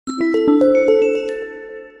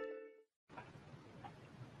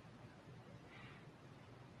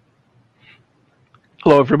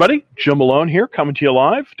Hello, everybody. Jim Malone here, coming to you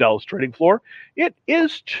live, Dallas Trading Floor. It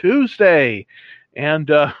is Tuesday, and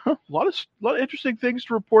a lot of interesting things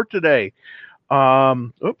to report today.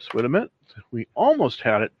 Oops, wait a minute. We almost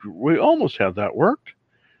had it. We almost had that worked.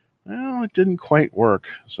 Well, it didn't quite work,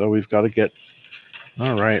 so we've got to get.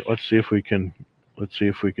 All right, let's see if we can. Let's see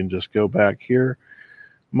if we can just go back here.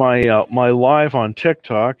 My live on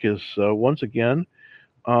TikTok is once again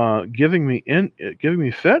giving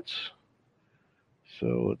me fits.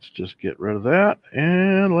 So let's just get rid of that,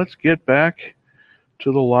 and let's get back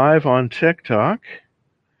to the live on TikTok.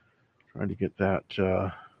 Trying to get that.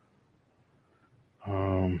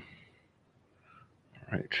 All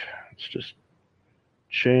right, let's just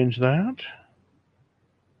change that.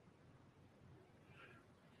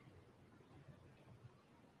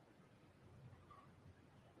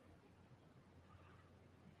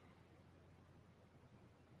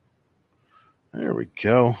 There we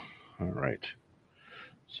go. All right.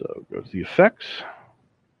 So go to the effects.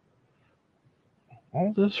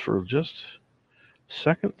 All this for just a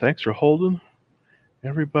second. Thanks for holding,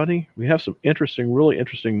 everybody. We have some really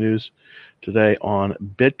interesting news today on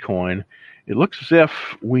Bitcoin. It looks as if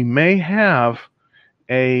we may have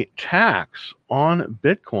a tax on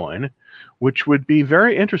Bitcoin, which would be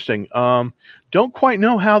very interesting. Don't quite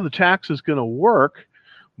know how the tax is going to work,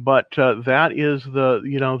 but that is the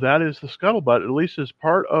scuttlebutt, at least as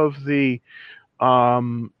part of the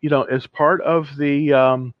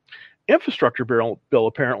infrastructure bill.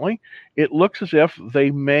 Apparently, it looks as if they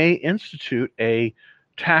may institute a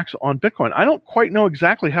tax on Bitcoin. I don't quite know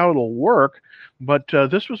exactly how it'll work, but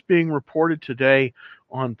this was being reported today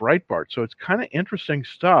on Breitbart. So it's kind of interesting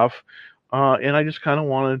stuff, and I just kind of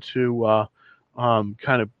wanted to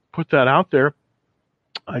kind of put that out there.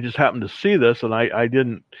 I just happened to see this, and I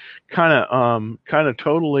didn't kind of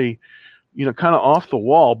totally, kind of off the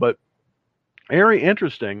wall, but very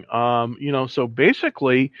interesting. So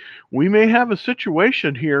basically, we may have a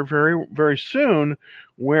situation here very, very soon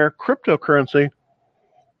where cryptocurrency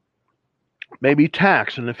may be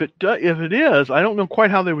taxed, and if it is, I don't know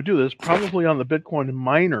quite how they would do this. Probably on the Bitcoin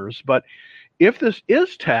miners, but if this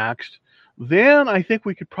is taxed, then I think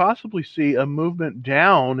we could possibly see a movement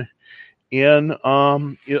down in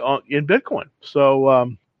Bitcoin.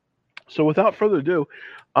 So without further ado,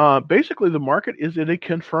 basically the market is in a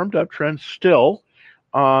confirmed uptrend still.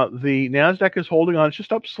 The Nasdaq is holding on; it's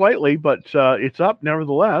just up slightly, but it's up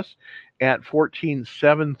nevertheless at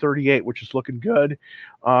 14,738, which is looking good.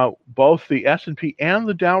 Both the S&P and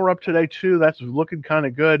the Dow are up today too. That's looking kind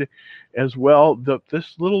of good as well.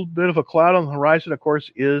 This little bit of a cloud on the horizon, of course,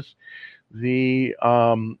 is the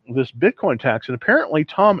this Bitcoin tax, and apparently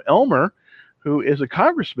Tom Elmer, who is a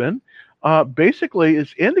congressman, basically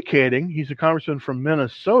is indicating, he's a congressman from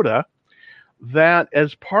Minnesota, that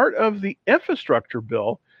as part of the infrastructure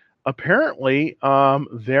bill, apparently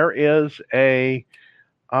there is a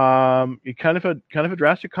kind of a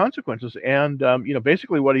drastic consequences. And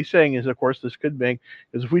basically what he's saying is, of course, this could mean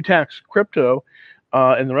is if we tax crypto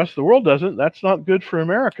and the rest of the world doesn't, that's not good for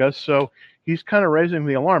America. So he's kind of raising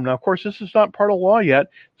the alarm. Now, of course, this is not part of law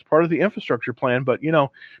yet. It's part of the infrastructure plan. But,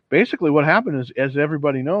 basically what happened is, as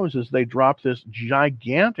everybody knows, is they dropped this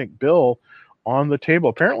gigantic bill on the table.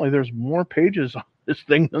 Apparently, there's more pages on this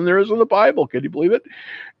thing than there is in the Bible. Can you believe it?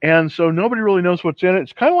 And so nobody really knows what's in it.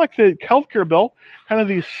 It's kind of like the healthcare bill, kind of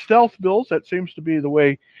these stealth bills. That seems to be the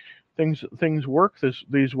way things work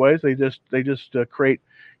these ways. They just create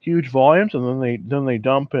huge volumes, and then they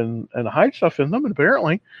dump and hide stuff in them. And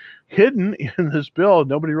apparently, hidden in this bill,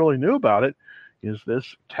 nobody really knew about it, is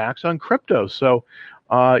this tax on crypto. So,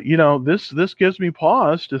 this gives me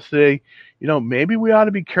pause to say, maybe we ought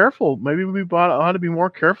to be careful. Maybe we ought to be more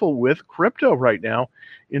careful with crypto right now,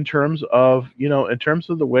 in terms of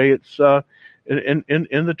the way it's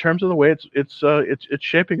in the terms of the way it's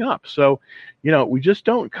shaping up. So, we just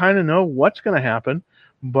don't kind of know what's going to happen.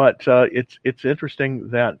 But it's interesting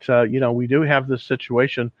that we do have this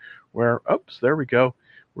situation where, oops, there we go.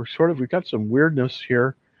 We've got some weirdness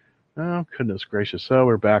here. Oh, goodness gracious. So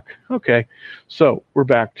we're back. Okay. So we're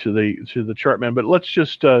back to the chart, man. But let's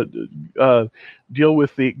just deal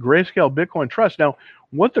with the Grayscale Bitcoin Trust. Now,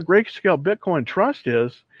 what the Grayscale Bitcoin Trust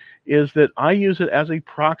is that I use it as a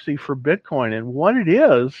proxy for Bitcoin. And what it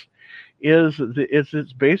is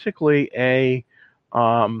it's basically a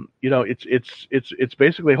it's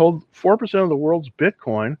basically hold 4% of the world's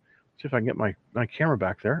Bitcoin. Let's see if I can get my camera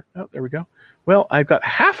back there. Oh, there we go. Well, I've got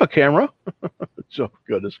half a camera. So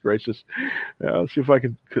goodness gracious. Let's see if I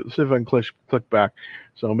can click back.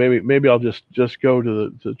 So maybe I'll just go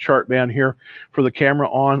to the chart band here for the camera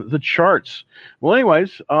on the charts. Well,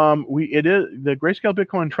 anyways, it is the Grayscale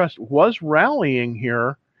Bitcoin Trust was rallying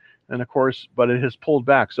here, and of course, but it has pulled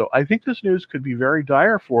back. So I think this news could be very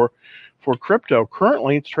dire for crypto.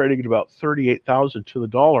 Currently, it's trading at about 38,000 to the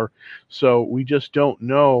dollar. So we just don't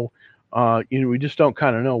know. We just don't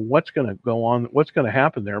kind of know what's going to go on, what's going to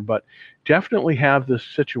happen there. But definitely have this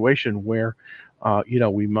situation where,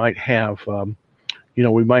 we might have,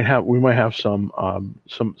 we might have some.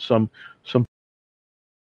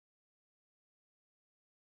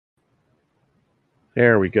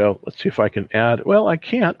 There we go. Let's see if I can add. Well, I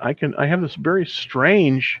can't. I have this very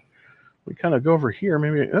strange. We kind of go over here.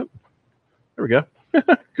 Maybe. Oh, there we go.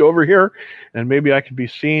 Go over here, and maybe I can be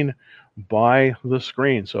seen by the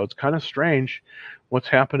screen. So it's kind of strange what's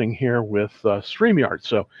happening here with StreamYard.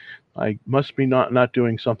 So I must be not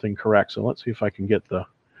doing something correct. So let's see if I can get the.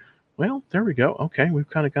 Well, there we go. Okay, we've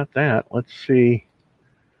kind of got that. Let's see.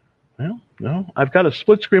 Well, no, I've got a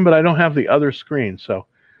split screen, but I don't have the other screen. So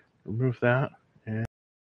remove that. And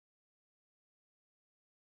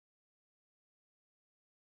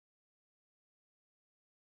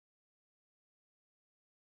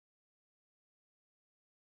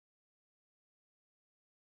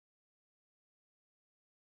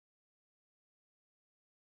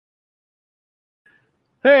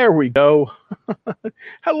there we go.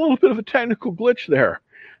 Had a little bit of a technical glitch there.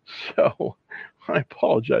 So I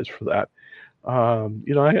apologize for that.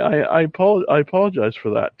 I apologize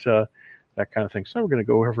for that that kind of thing. So we're going to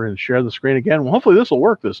go over and share the screen again. Well, hopefully this will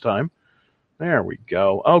work this time. There we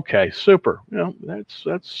go. Okay, super.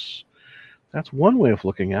 That's one way of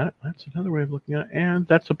looking at it. That's another way of looking at it, and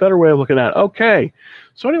that's a better way of looking at it. Okay.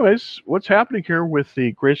 So, anyways, what's happening here with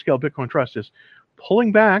the Grayscale Bitcoin Trust is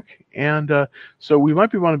pulling back, and so we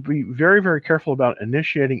might want to be very, very careful about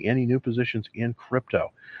initiating any new positions in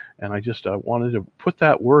crypto. And I just wanted to put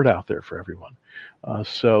that word out there for everyone,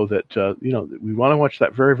 so that we want to watch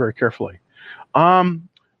that very, very carefully.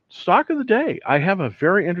 Stock of the day. I have a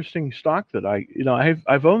very interesting stock that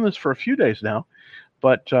I've owned this for a few days now,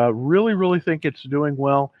 but really, really think it's doing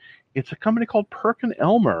well. It's a company called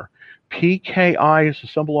PerkinElmer. PKI is the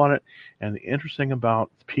symbol on it. And the interesting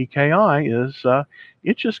about PKI is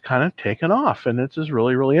it's just kind of taken off, and it's just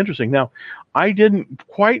really, really interesting. Now, I didn't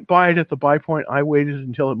quite buy it at the buy point. I waited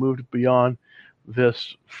until it moved beyond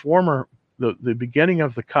this the beginning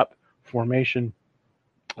of the cup formation.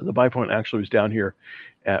 The buy point actually was down here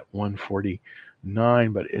at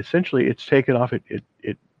 149, but essentially it's taken off.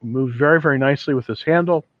 It moved very, very nicely with this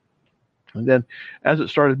handle. And then as it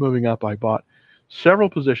started moving up, I bought several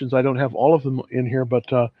positions. I don't have all of them in here,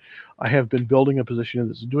 but I have been building a position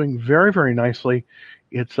that's doing very, very nicely.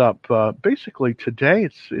 It's up basically today.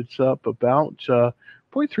 It's up about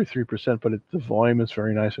 0.33%, but the volume is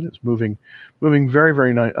very nice, and it's moving very,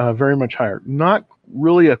 very nice, very much higher. Not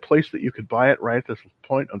really a place that you could buy it right at this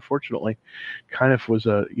point, unfortunately. Kind of was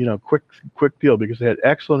a quick deal because they had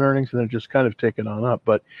excellent earnings and then just kind of taken on up.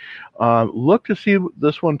 But look to see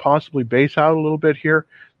this one possibly base out a little bit here.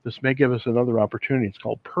 This may give us another opportunity. It's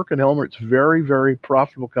called PerkinElmer. It's a very, very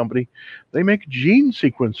profitable company. They make gene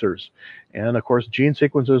sequencers. And, of course, gene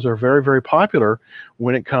sequencers are very, very popular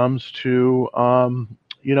when it comes to,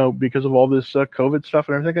 because of all this COVID stuff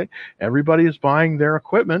and everything. Everybody is buying their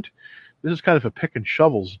equipment. This is kind of a pick and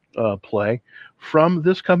shovels play from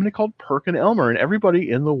this company called PerkinElmer. And everybody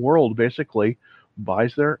in the world basically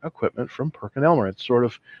buys their equipment from PerkinElmer. It's sort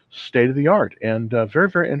of state of the art and very,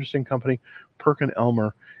 very interesting company,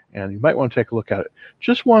 PerkinElmer. And you might want to take a look at it.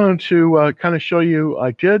 Just wanted to kind of show you,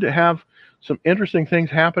 I did have some interesting things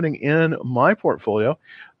happening in my portfolio.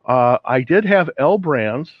 I did have L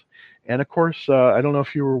Brands, and of course, I don't know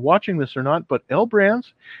if you were watching this or not, but L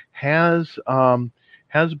Brands has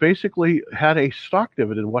basically had a stock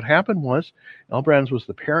dividend. What happened was L Brands was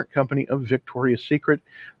the parent company of Victoria's Secret.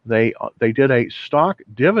 They did a stock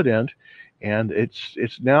dividend, and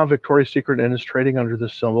it's now Victoria's Secret and is trading under the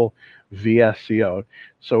symbol VSCO.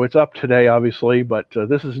 So it's up today, obviously, but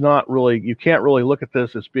this is not really, you can't really look at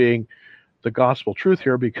this as being the gospel truth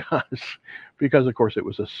here because of course it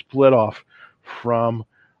was a split off from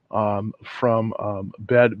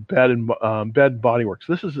Bed Body Works.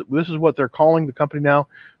 This is what they're calling the company now,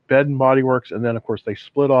 Bed and Body Works, and then of course they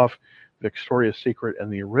split off Victoria's Secret,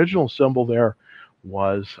 and the original symbol there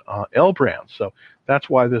was L Brands. So that's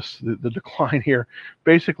why the decline here.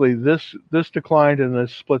 Basically, this declined and then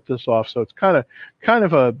split this off. So it's kind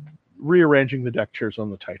of a rearranging the deck chairs on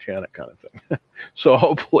the Titanic kind of thing. So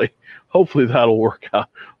hopefully that'll work out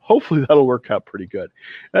hopefully that'll work out pretty good.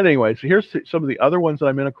 Anyway, so here's some of the other ones that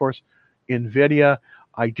I'm in. Of course, NVIDIA.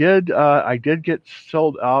 I did get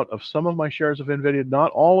sold out of some of my shares of NVIDIA,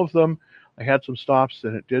 not all of them. I had some stops,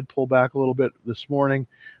 and it did pull back a little bit this morning,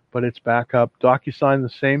 but it's back up. DocuSign, the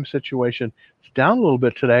same situation. It's down a little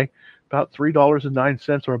bit today, about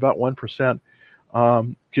 $3.09, or about 1%.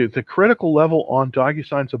 The critical level on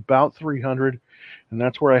DocuSign is about 300, and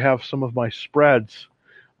that's where I have some of my spreads,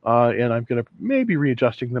 and I'm going to maybe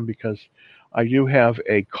readjusting them because I do have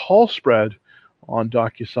a call spread on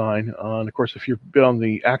DocuSign. And of course, if you've been on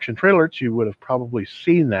the Action Trade Alerts, you would have probably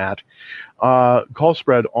seen that call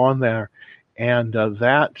spread on there. And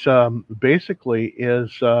that basically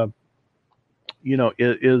is,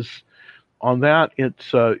 is on that.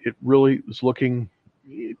 It really is looking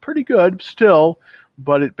pretty good still,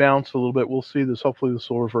 but it bounced a little bit. We'll see this. Hopefully, this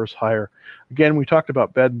will reverse higher. Again, we talked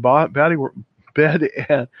about Bath and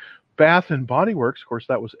Body Works. Of course,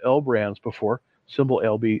 that was L Brands before. Symbol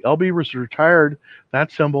LB. LB was retired,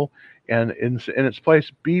 that symbol, and in its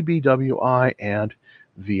place, BBWI and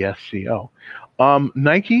VSCO.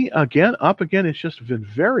 Nike again up again. It's just been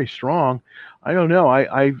very strong. I don't know.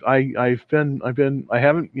 I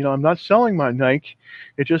haven't. I'm not selling my Nike.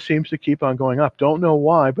 It just seems to keep on going up. Don't know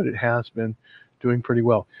why, but it has been doing pretty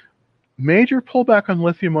well. Major pullback on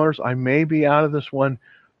lithium motors. I may be out of this one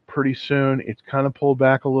pretty soon. It's kind of pulled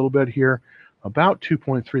back a little bit here, about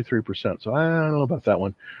 2.33%. So I don't know about that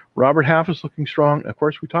one. Robert Half is looking strong. Of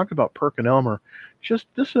course, we talked about PerkinElmer.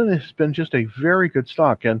 This one has been just a very good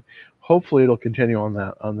stock, and hopefully it'll continue on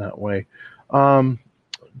that way.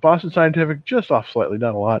 Boston Scientific just off slightly,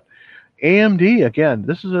 not a lot. AMD again.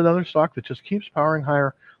 This is another stock that just keeps powering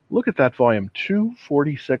higher. Look at that volume,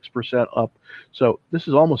 246% up. So this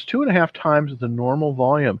is almost 2.5 times the normal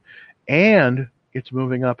volume, and it's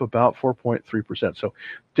moving up about 4.3%. So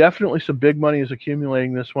definitely some big money is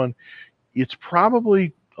accumulating this one. It's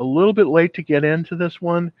probably a little bit late to get into this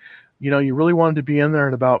one. You really wanted to be in there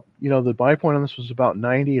at about, the buy point on this was about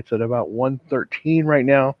 90. It's at about 113 right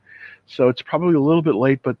now. So it's probably a little bit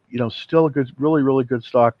late, but, still a good, really, really good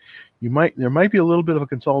stock. There might be a little bit of a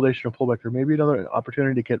consolidation or pullback. There may be another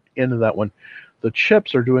opportunity to get into that one. The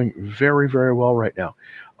chips are doing very, very well right now.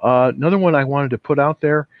 Another one I wanted to put out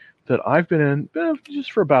there that I've been in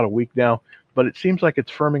just for about a week now, but it seems like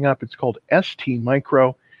it's firming up. It's called ST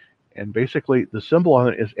Micro, and basically the symbol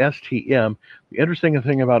on it is STM. The interesting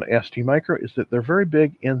thing about ST Micro is that they're very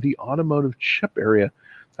big in the automotive chip area.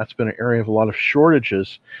 That's been an area of a lot of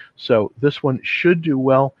shortages. So this one should do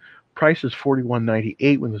well. Price is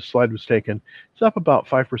 $41.98 when the slide was taken. It's up about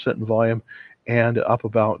 5% in volume and up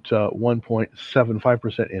about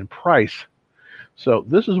 1.75% in price. So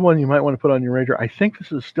this is one you might want to put on your radar. I think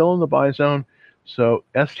this is still in the buy zone. So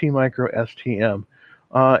ST Micro, STM.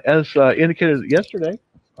 As indicated yesterday,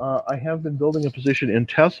 I have been building a position in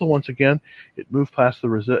Tesla once again. It moved past a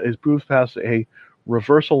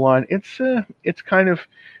reversal line. It's kind of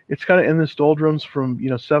in this doldrums from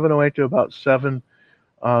 708 to about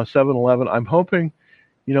 711. I'm hoping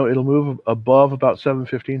it'll move above about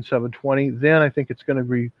 715, 720. Then I think it's going to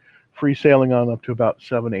be free sailing on up to about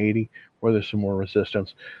 780, where there's some more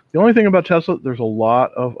resistance. The only thing about Tesla, there's a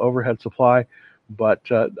lot of overhead supply, but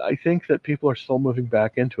I think that people are still moving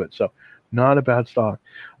back into it. So not a bad stock.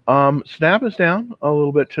 Snap is down a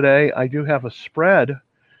little bit today. I do have a spread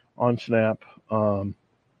on Snap and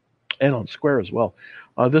on Square as well.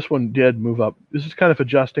 This one did move up. This is kind of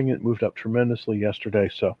adjusting. It moved up tremendously yesterday,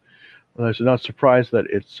 so I'm not surprised that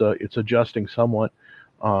it's adjusting somewhat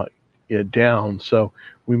down. So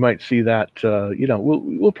we might see that.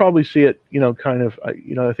 We'll probably see it. Kind of. I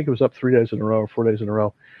think it was up 3 days in a row or 4 days in a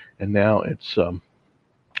row, and now it's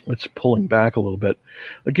pulling back a little bit.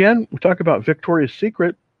 Again, we talk about Victoria's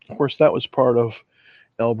Secret. Of course, that was part of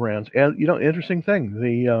L Brands. And, interesting thing,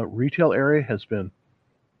 the retail area has been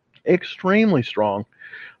extremely strong,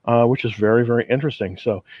 which is very, very interesting.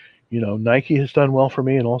 So, Nike has done well for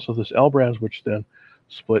me, and also this L Brands, which then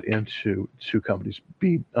split into two companies,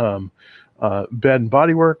 Bed and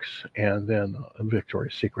Body Works, and then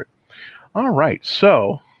Victoria's Secret. All right,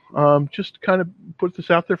 so just kind of put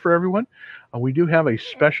this out there for everyone. We do have a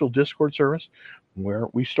special Discord service where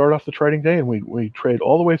we start off the trading day and we trade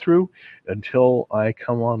all the way through until I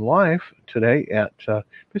come on live today at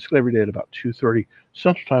basically every day at about 2:30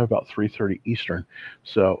 Central Time, about 3:30 Eastern.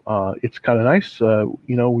 So it's kind of nice.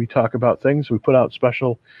 We talk about things. We put out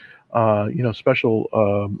special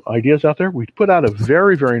ideas out there. We put out a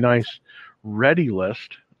very, very nice ready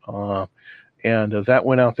list. And that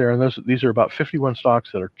went out there, and these are about 51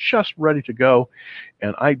 stocks that are just ready to go.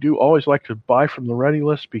 And I do always like to buy from the ready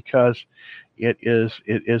list because it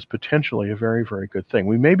is potentially a very, very good thing.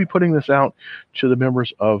 We may be putting this out to the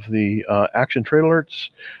members of the Action Trade Alerts,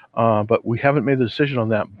 but we haven't made the decision on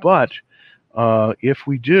that. But if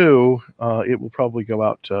we do, it will probably go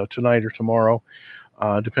out tonight or tomorrow,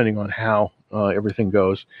 depending on how everything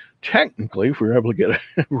goes. Technically, if we're able to get it,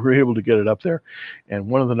 we're able to get it up there. And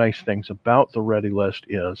one of the nice things about the ready list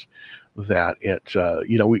is that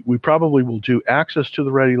we probably will do access to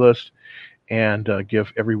the ready list and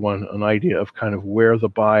give everyone an idea of kind of where the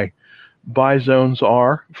buy zones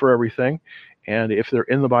are for everything, and if they're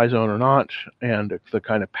in the buy zone or not, and the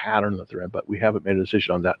kind of pattern that they're in. But we haven't made a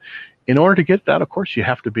decision on that. In order to get that, of course, you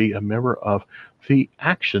have to be a member of the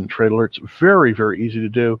Action Trade Alerts. Very, very easy to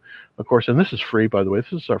do, of course, and this is free, by the way.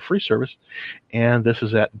 This is our free service, and this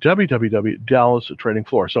is at www.Dallas Trading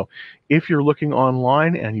Floor. So if you're looking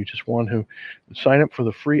online and you just want to sign up for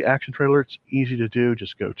the free Action Trade Alerts, easy to do.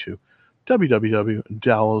 Just go to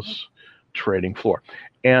www.Dallas Trading Floor.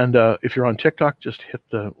 And if you're on TikTok, just hit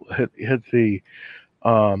the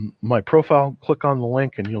my profile, click on the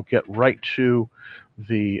link, and you'll get right to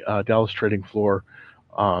the Dallas Trading Floor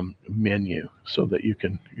menu, so that you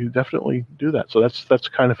definitely do that. So that's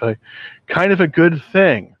kind of a good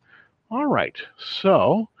thing. All right.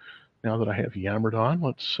 So now that I have yammered on,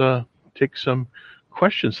 let's take some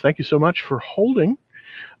questions. Thank you so much for holding.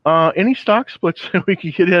 Any stock splits that we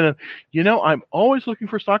could get in? And, I'm always looking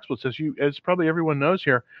for stock splits. As probably everyone knows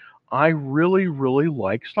here, I really, really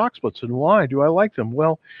like stock splits. And why do I like them?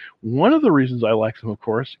 Well, one of the reasons I like them, of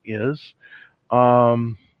course, is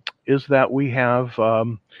that we have,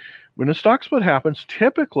 when a stock split happens,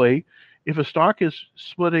 typically, if a stock is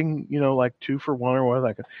splitting, like 2 for 1 or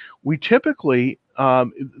whatever, we typically,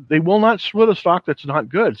 they will not split a stock that's not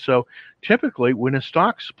good. So typically, when a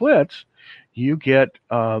stock splits, you get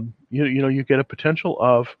you get a potential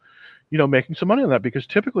of making some money on that, because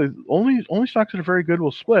typically only stocks that are very good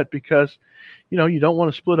will split, because you don't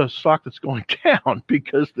want to split a stock that's going down,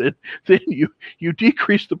 because then you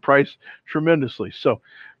decrease the price tremendously. So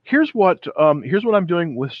here's what I'm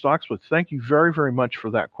doing with stock splits. Thank you very, very much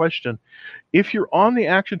for that question. If you're on the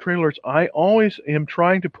Action Trade Alerts, I always am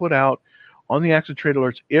trying to put out on the Action Trade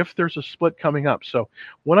Alerts if there's a split coming up. So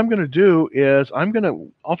what I'm going to do is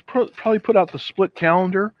I'll probably put out the split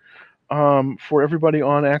calendar for everybody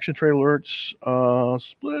on Action Trade Alerts,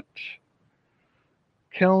 split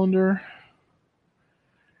calendar,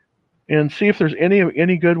 and see if there's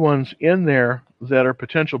any good ones in there that are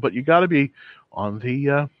potential. But you got to be on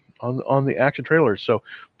the Action Trade Alerts. So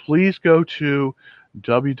please go to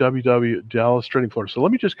www.Dallas Trading Floor. So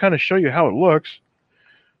let me just kind of show you how it looks.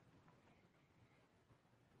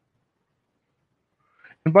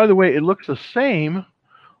 And by the way, it looks the same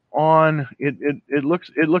on it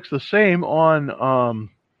looks the same on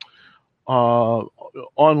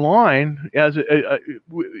online as it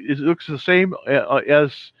looks the same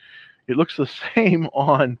as it looks the same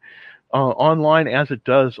on online as it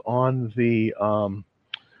does on the on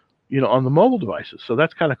the mobile devices. So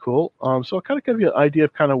that's kind of cool. So I'll kind of give you an idea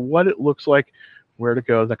of kind of what it looks like, where to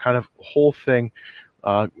go, the kind of whole thing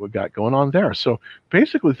we got going on there. So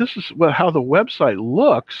basically, this is how the website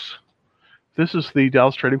looks. This is the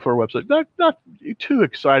Dallas Trading Floor website. Not too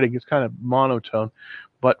exciting. It's kind of monotone.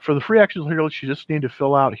 But for the free Action Trade Alerts, you just need to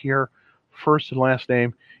fill out here first and last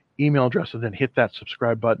name, email address, and then hit that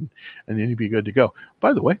subscribe button, and then you'll be good to go.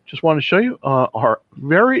 By the way, just want to show you our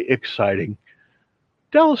very exciting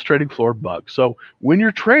Dallas Trading Floor mug. So when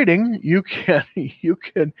you're trading, you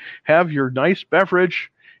can have your nice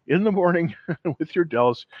beverage in the morning with your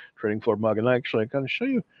Dallas Trading Floor mug. And actually, I'm going to show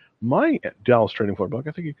you my Dallas Trading Floor mug.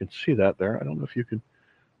 I think you can see that there. I don't know if you can.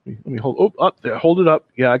 Let me hold up there. Hold it up.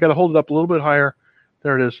 Yeah, I got to hold it up a little bit higher.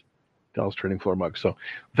 There it is, Dallas Trading Floor mug. So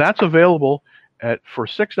that's available for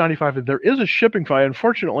 $6.95. And there is a shipping fee.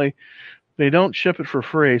 Unfortunately, they don't ship it for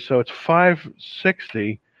free, so it's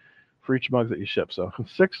 $5.60 for each mug that you ship. So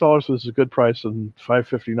 $6 is a good price, and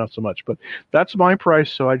 $5.50 not so much. But that's my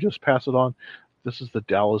price, so I just pass it on. This is the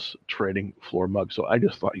Dallas Trading Floor mug. So I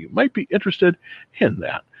just thought you might be interested in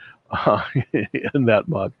that. In that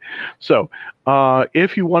mug. So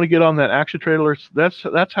if you want to get on that Action Trade Alerts,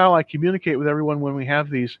 that's how I communicate with everyone when we have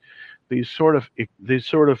these sort of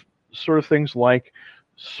things like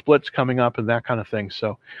splits coming up and that kind of thing.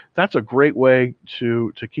 So that's a great way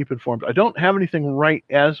to keep informed. I don't have anything right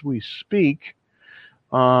as we speak,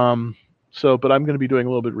 but I'm going to be doing a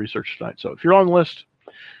little bit of research tonight. So if you're on the list,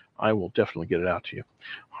 I will definitely get it out to you.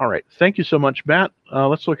 All right. Thank you so much, Matt.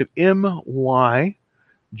 Let's look at MYGN.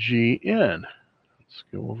 Let's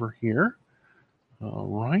go over here. All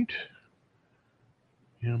right.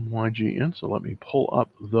 MYGN. So let me pull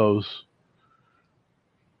up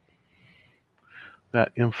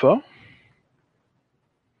that info.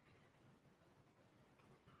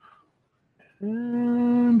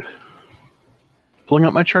 And pulling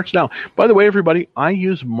up my charts now. By the way, everybody, I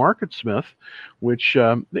use MarketSmith, which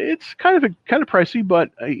it's kind of pricey,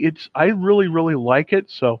 but I really like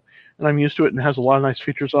it. So, and I'm used to it, and it has a lot of nice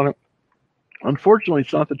features on it. Unfortunately,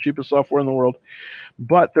 it's not the cheapest software in the world,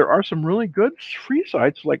 but there are some really good free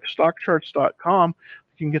sites like StockCharts.com.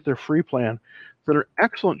 You can get their free plan that are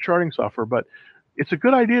excellent charting software. But it's a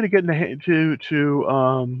good idea to get into it's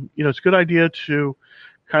a good idea to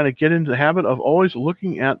kind of get into the habit of always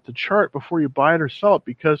looking at the chart before you buy it or sell it,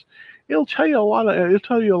 because it'll tell you a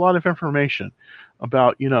lot of information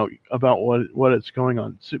about what it's going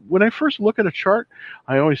on. So when I first look at a chart,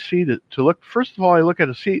 I always see to look. First of all, I look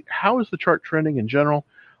at see how is the chart trending in general.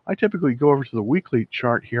 I typically go over to the weekly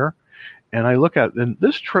chart here, and I look at, and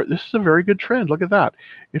this is a very good trend. Look at that.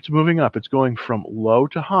 It's moving up. It's going from low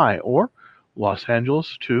to high, or Los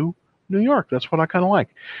Angeles to New York. That's what I kind of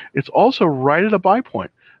like. It's also right at a buy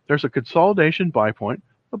point. There's a consolidation buy point.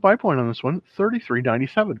 The buy point on this one,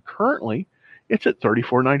 33.97. Currently, it's at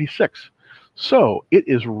 34.96. So it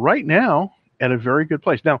is right now at a very good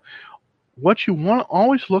place. Now, what you want to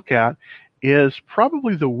always look at is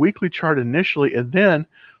probably the weekly chart initially, and then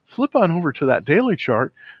flip on over to that daily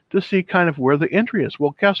chart to see kind of where the entry is.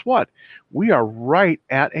 Well, guess what? We are right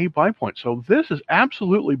at a buy point. So this is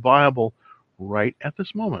absolutely buyable right at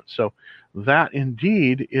this moment. So that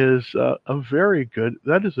indeed is a very good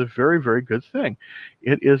thing.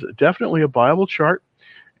 It is definitely a buyable chart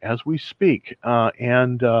as we speak,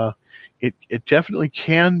 and it definitely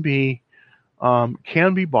can be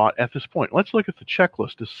bought at this point. Let's look at the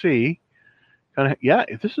checklist to see.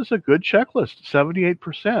 This is a good checklist,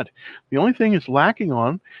 78%. The only thing it's lacking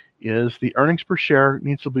on is the earnings per share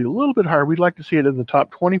needs to be a little bit higher. We'd like to see it in the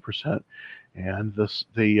top 20%. And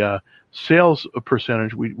the sales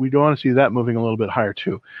percentage, we don't want to see that moving a little bit higher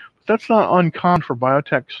too. But that's not uncommon for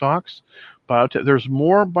biotech stocks. There's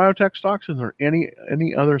more biotech stocks than there are any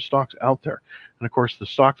other stocks out there. And of course, the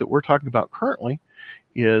stock that we're talking about currently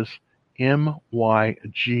is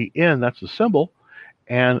MYGN. That's the symbol,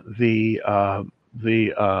 and it's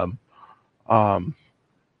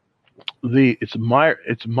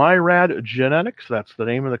Myrad Genetics. That's the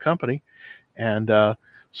name of the company, and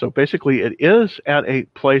so basically, it is at a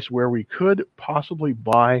place where we could possibly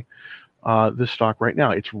buy this stock right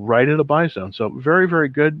now. It's right at a buy zone. So very, very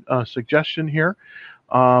good suggestion here.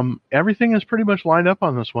 Everything is pretty much lined up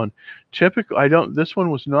on this one. This one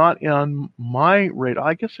was not on my radar.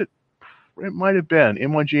 I guess it might have been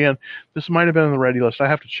MYGN. This might have been on the ready list. I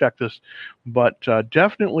have to check this, but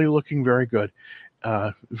definitely looking very good.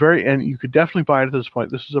 And you could definitely buy it at this point.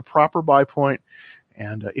 This is a proper buy point.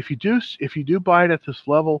 And if you do buy it at this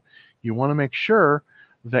level, you want to make sure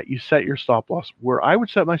that you set your stop loss. Where I would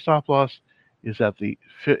set my stop loss is at the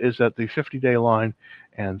 50-day line,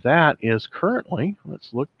 and that is currently,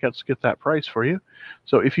 let's get that price for you.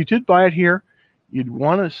 So if you did buy it here, you'd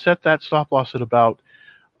want to set that stop loss at about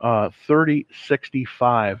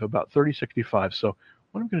 30.65. So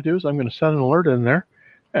what I'm going to do is I'm going to set an alert in there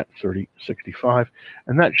at 30.65,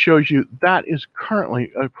 and that shows you that is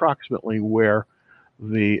currently approximately where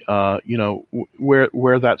the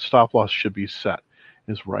where that stop loss should be set,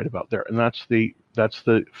 is right about there, and that's the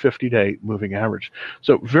 50-day moving average.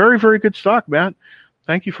 So very, very good stock, Matt.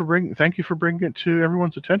 Thank you for bringing it to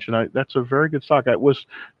everyone's attention. That's a very good stock. It was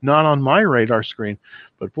not on my radar screen,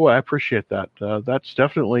 but boy, I appreciate that. That's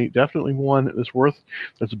definitely one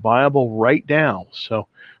that's buyable right now. So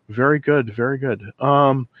very good, very good.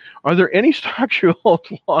 Are there any stocks you hold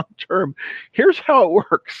long term? Here's how it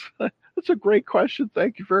works. That's a great question.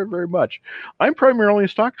 Thank you very, very much. I'm primarily a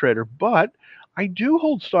stock trader, but I do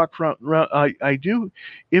hold stock I do.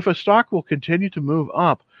 If a stock will continue to move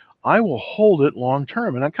up, I will hold it long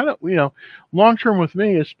term. And I kind of, long term with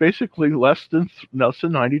me is basically less than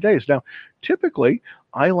 90 days. Now, typically,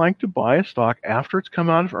 I like to buy a stock after it's come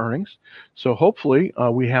out of earnings. So hopefully,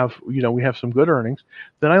 we have some good earnings.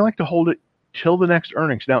 Then I like to hold it till the next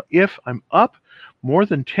earnings. Now, if I'm up more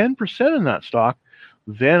than 10% in that stock,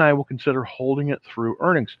 then I will consider holding it through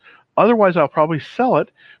earnings. Otherwise, I'll probably sell it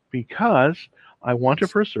because I want to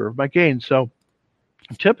preserve my gains. So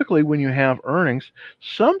typically when you have earnings,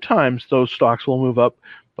 sometimes those stocks will move up,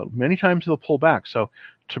 but many times they'll pull back. So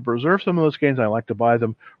to preserve some of those gains, I like to buy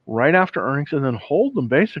them right after earnings and then hold them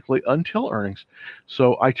basically until earnings.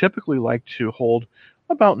 So I typically like to hold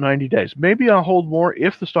about 90 days. Maybe I'll hold more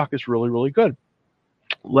if the stock is really, really good.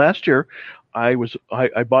 Last year, I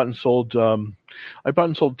bought and sold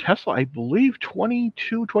Tesla, I believe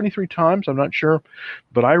 22, 23 times. I'm not sure,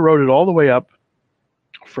 but I rode it all the way up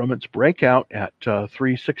from its breakout at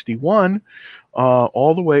 361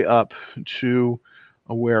 all the way up to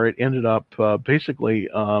where it ended up basically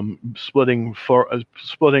splitting 4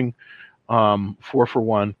 for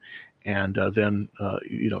 1, and then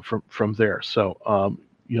from there. So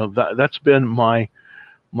that's been my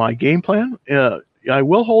game plan. I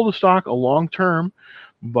will hold the stock a long term,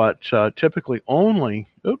 but typically only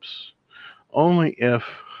if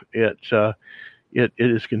it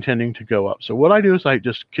is continuing to go up. So what I do is I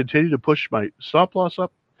just continue to push my stop loss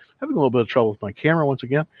up. Having a little bit of trouble with my camera once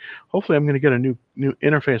again. Hopefully I'm going to get a new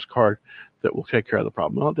interface card that will take care of the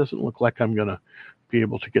problem. Well, it doesn't look like I'm going to be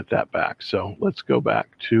able to get that back. So let's go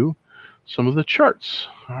back to some of the charts.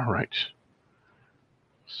 All right.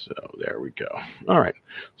 So there we go. All right.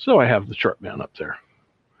 So I have the chart man up there.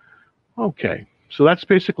 Okay. So that's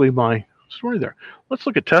basically my story there. Let's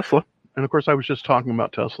look at Tesla. And of course, I was just talking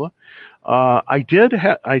about Tesla. I did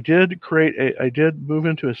move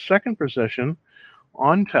into a second position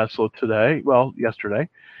on Tesla yesterday,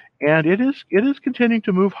 and it is continuing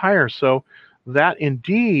to move higher. So that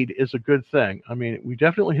indeed is a good thing. I mean, we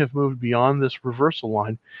definitely have moved beyond this reversal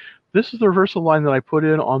line. This is the reversal line that I put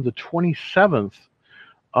in on the 27th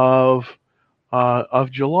of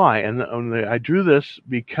July, and I drew this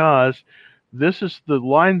because this is the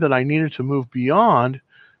line that I needed to move beyond.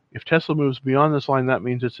 If Tesla moves beyond this line, that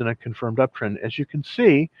means it's in a confirmed uptrend. As you can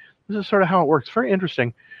see, this is sort of how it works. Very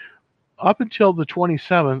interesting. Up until the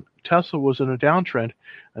 27th, Tesla was in a downtrend,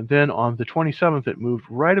 and then on the 27th, it moved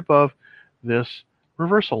right above this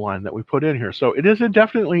reversal line that we put in here. So it is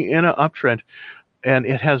definitely in an uptrend, and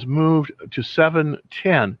it has moved to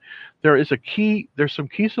 710. There's some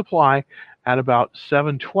key supply at about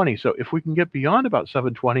 720. So if we can get beyond about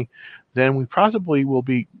 720, then we possibly will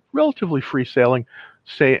be relatively free sailing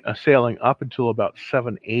up until about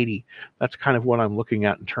 780. That's kind of what I'm looking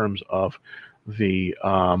at in terms of the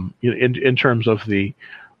in terms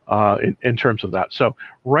of that. So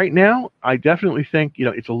right now, I definitely think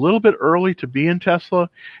it's a little bit early to be in Tesla.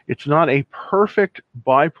 It's not a perfect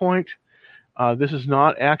buy point. This is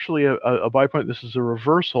not actually a buy point. This is a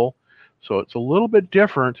reversal, so it's a little bit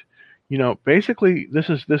different. Basically, this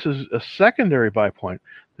is a secondary buy point.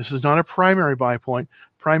 This is not a primary buy point.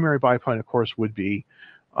 Primary buy point, of course, would be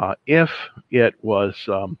if it was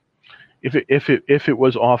if it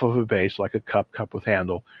was off of a base like a cup with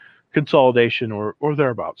handle, consolidation or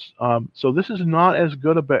thereabouts. So this is not as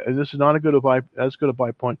good a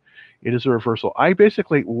buy point. It is a reversal. I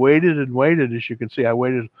basically waited and waited. As you can see, I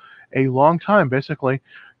waited a long time. Basically,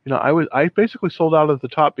 I basically sold out at the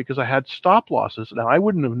top because I had stop losses. Now I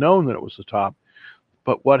wouldn't have known that it was the top,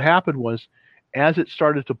 but what happened was, as it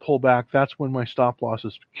started to pull back, that's when my stop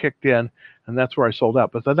losses kicked in, and that's where I sold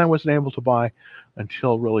out. But then I wasn't able to buy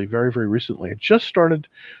until really very, very recently. I just started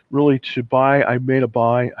really to buy. I made a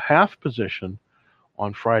buy half position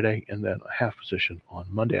on Friday and then a half position on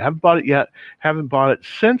Monday. I haven't bought it yet. Haven't bought it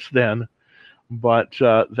since then, but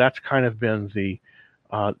that's kind of been the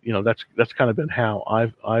that's kind of been how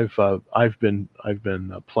I've been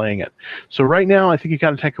playing it. So right now, I think you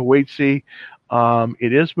got to take a wait see.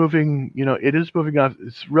 It is moving. It is moving up.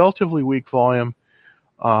 It's relatively weak volume,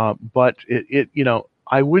 but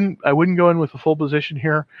I wouldn't go in with a full position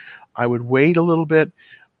here. I would wait a little bit.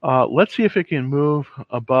 Let's see if it can move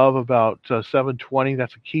above about 720.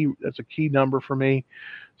 That's a key number for me.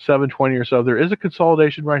 720 or so. There is a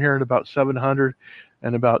consolidation right here at about 700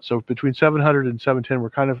 so between 700 and 710, we're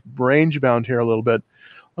kind of range bound here a little bit.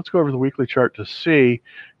 Let's go over the weekly chart to see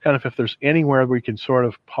kind of if there's anywhere we can sort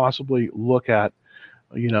of possibly look at,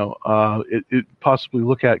 possibly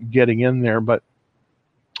look at getting in there. But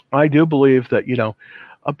I do believe that,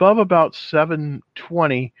 above about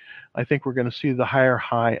 720, I think we're going to see the higher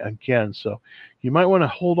high again. So you might want to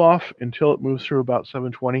hold off until it moves through about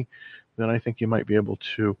 720. Then I think you might be able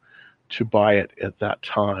to buy it at that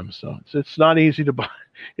time. So it's not easy to buy.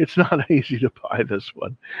 It's not easy to buy this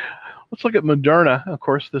one. Let's look at Moderna. Of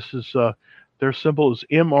course, this is their symbol is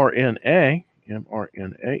mRNA.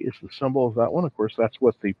 mRNA is the symbol of that one. Of course, that's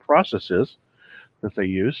what the process is that they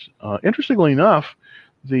use. Interestingly enough,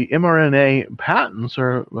 the mRNA patents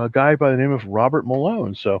are a guy by the name of Robert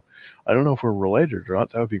Malone. So I don't know if we're related or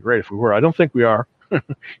not. That would be great if we were. I don't think we are.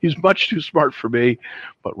 He's much too smart for me.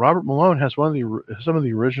 But Robert Malone has some of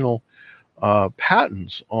the original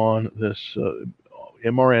patents on this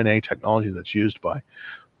mRNA technology that's used by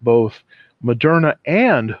both Moderna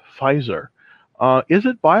and Pfizer. Is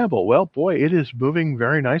it viable? Well, boy, it is moving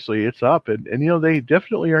very nicely. It's up, and they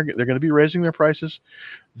definitely are. They're going to be raising their prices.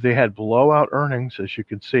 They had blowout earnings, as you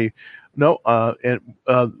can see. No, and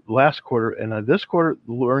last quarter and this quarter,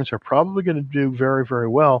 the earnings are probably going to do very, very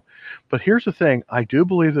well. But here's the thing: I do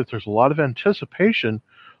believe that there's a lot of anticipation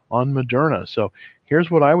on Moderna. So here's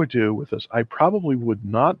what I would do with this: I probably would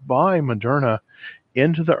not buy Moderna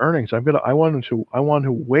into the earnings. I want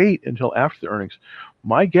to wait until after the earnings.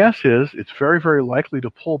 My guess is it's very, very likely to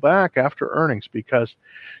pull back after earnings because,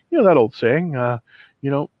 that old saying,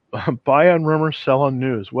 buy on rumors, sell on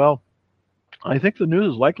news. Well, I think the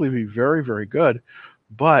news is likely to be very, very good,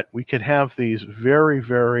 but we could have these very,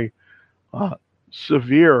 very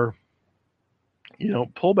severe,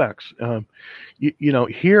 pullbacks.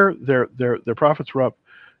 Here their profits were up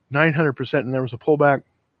 900%, and there was a pullback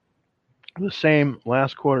the same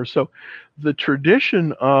last quarter. So the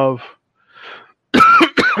tradition of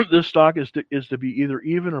this stock is to be either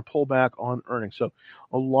even or pull back on earnings. So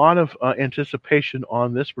a lot of anticipation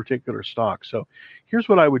on this particular stock. So here's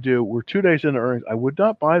what I would do. We're 2 days into earnings. I would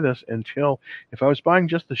not buy this until, if I was buying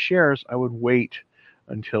just the shares, I would wait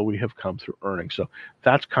until we have come through earnings. So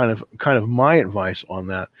that's kind of my advice on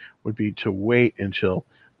that, would be to wait until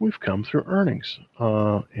we've come through earnings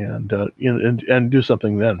and do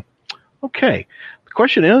something then. Okay, the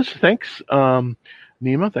question is, thanks,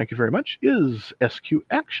 Nima, thank you very much. Is SQ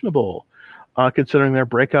actionable, considering their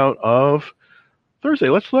breakout of Thursday?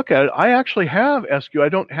 Let's look at it. I actually have SQ. I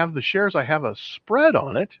don't have the shares. I have a spread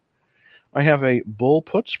on it. I have a bull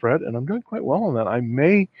put spread, and I'm doing quite well on that. I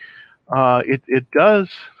may, it does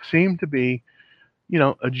seem to be,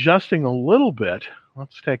 adjusting a little bit.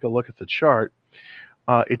 Let's take a look at the chart.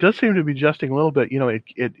 It does seem to be adjusting a little bit.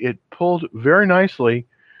 It pulled very nicely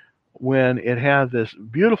when it had this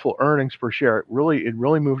beautiful earnings per share. It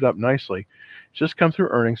really moved up nicely. Just come through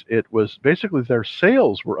earnings. It was basically, their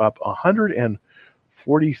sales were up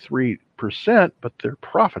 143%, but their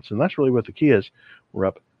profits, and that's really what the key is, were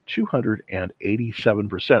up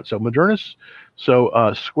 287%.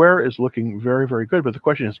 So Square is looking very, very good. But the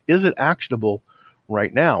question is it actionable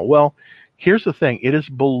right now? Well, here's the thing. It is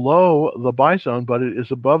below the buy zone, but it is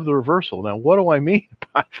above the reversal. Now, what do I mean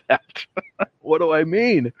by that? What do I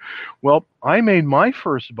mean? Well, I made my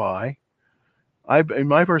first buy. I made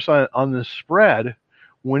my first buy on this spread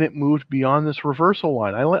when it moved beyond this reversal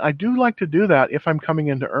line. I do like to do that if I'm coming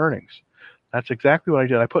into earnings. That's exactly what I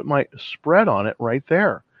did. I put my spread on it right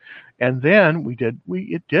there. And then it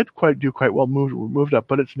did do quite well, moved up,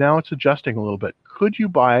 but it's adjusting a little bit. Could you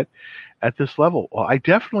buy it at this level? Well, I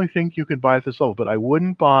definitely think you could buy at this level, but I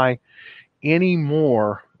wouldn't buy any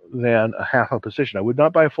more than a half a position. I would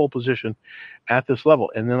not buy a full position at this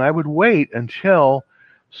level. And then I would wait until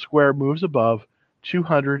Square moves above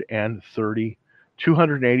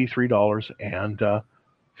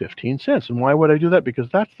 $283.15. And why would I do that? Because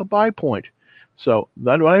that's the buy point. So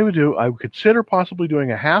that's what I would do. I would consider possibly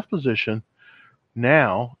doing a half position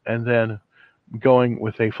now and then going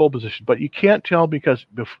with a full position. But you can't tell, because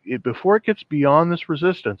before it gets beyond this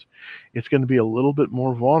resistance, it's going to be a little bit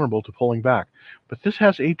more vulnerable to pulling back. But this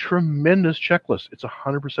has a tremendous checklist. It's a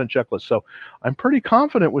 100% checklist. So I'm pretty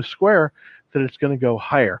confident with Square that it's going to go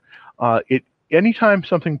higher. Anytime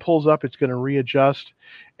something pulls up, it's going to readjust.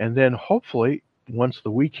 And then hopefully, once the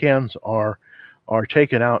weekends are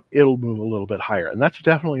taken out, it'll move a little bit higher. And that's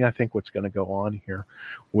definitely, I think, what's going to go on here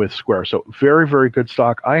with Square. So very, very good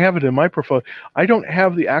stock. I have it in my portfolio. I don't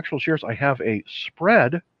have the actual shares. I have a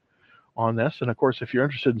spread on this. And of course, if you're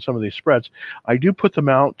interested in some of these spreads, I do put them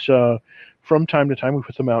out from time to time. We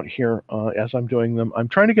put them out here as I'm doing them. I'm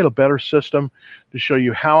trying to get a better system to show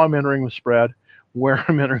you how I'm entering the spread, where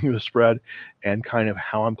I'm entering the spread, and kind of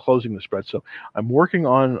how I'm closing the spread. So I'm working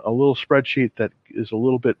on a little spreadsheet that is a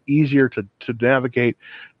little bit easier to navigate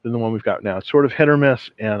than the one we've got now. It's sort of hit or miss,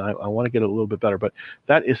 and I want to get it a little bit better. But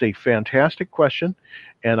that is a fantastic question,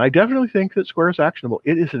 and I definitely think that Square is actionable.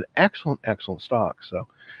 It is an excellent, excellent stock. So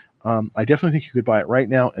I definitely think you could buy it right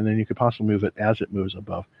now, and then you could possibly move it as it moves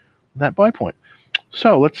above that buy point.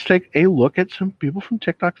 So let's take a look at some people from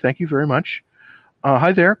TikTok. Thank you very much.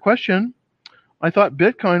 Hi there. Question. I thought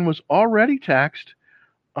Bitcoin was already taxed.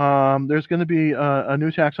 There's going to be a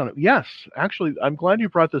new tax on it. Yes, actually, I'm glad you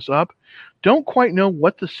brought this up. Don't quite know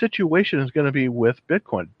what the situation is going to be with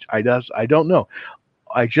Bitcoin. I don't know.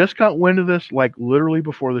 I just got wind of this like literally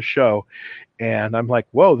before the show, and I'm like,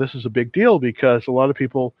 whoa, this is a big deal, because a lot of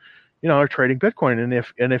people, are trading Bitcoin, and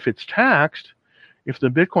if it's taxed, if the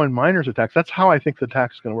Bitcoin miners are taxed, that's how I think the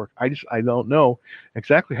tax is going to work. I don't know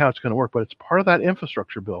exactly how it's going to work, but it's part of that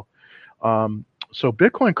infrastructure bill. So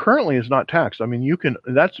Bitcoin currently is not taxed. I mean, you can.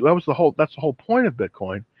 That's the whole point of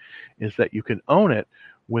Bitcoin, is that you can own it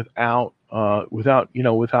without without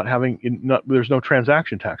having there's no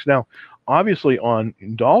transaction tax. Now, obviously, on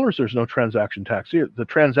in dollars, there's no transaction tax. The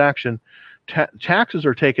transaction taxes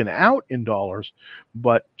are taken out in dollars,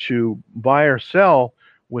 but to buy or sell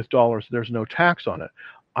with dollars, there's no tax on it.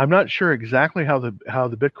 I'm not sure exactly how the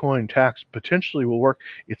Bitcoin tax potentially will work.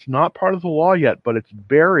 It's not part of the law yet, but it's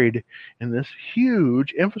buried in this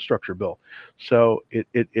huge infrastructure bill. So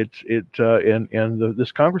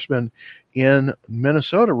this congressman in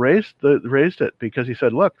Minnesota raised it because he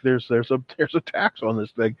said, look, there's a tax on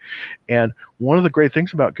this thing, and one of the great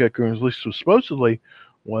things about Bitcoin, at least supposedly,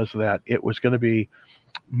 was that it was going to be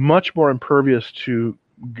much more impervious to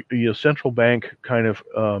central bank kind of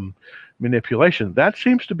manipulation. It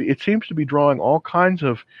seems to be drawing all kinds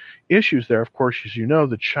of issues there. Of course, as you know,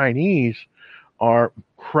 the Chinese are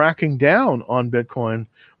cracking down on Bitcoin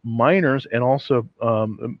miners, and also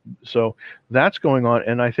so that's going on.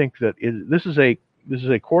 And I think that this is a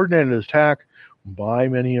coordinated attack by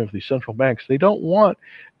many of the central banks. They don't want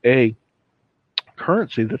a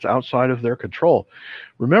currency that's outside of their control.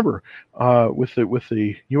 Remember, with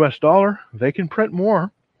the U.S. dollar, they can print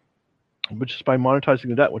more, but just by monetizing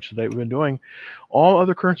the debt, which they've been doing. All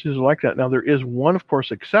other currencies are like that. Now, there is one, of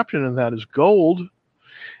course, exception, and that is gold.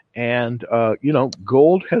 And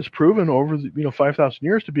gold has proven over the 5,000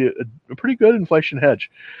 years to be a pretty good inflation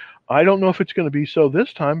hedge. I don't know if it's going to be so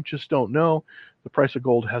this time. Just don't know. The price of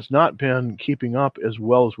gold has not been keeping up as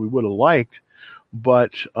well as we would have liked,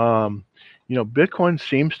 but Bitcoin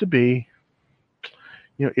seems to be,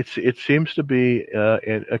 it seems to be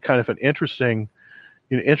a kind of an interesting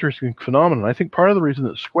phenomenon. I think part of the reason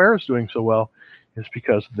that Square is doing so well is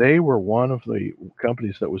because they were one of the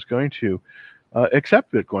companies that was going to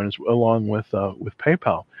accept Bitcoin along with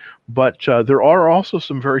PayPal. But there are also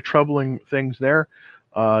some very troubling things there.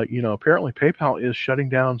 Apparently PayPal is shutting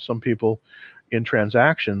down some people in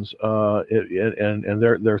transactions, and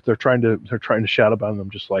they're trying to shout about them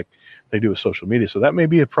just like they do with social media. So that may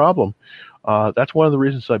be a problem. That's one of the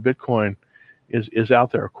reasons that Bitcoin is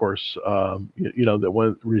out there. Of course, that one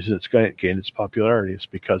of the reasons it's gained its popularity is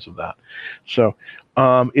because of that. So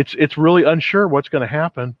it's really unsure what's going to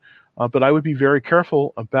happen. But I would be very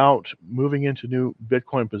careful about moving into new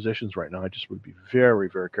Bitcoin positions right now. I just would be very,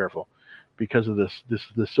 very careful because of this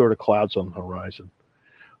sort of clouds on the horizon.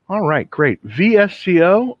 All right, great.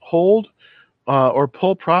 VSCO, hold or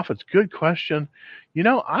pull profits? Good question.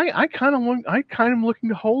 I kind of looking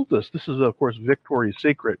to hold this. This is, of course, Victoria's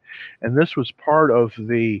Secret, and this was part of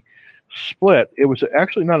the split. It was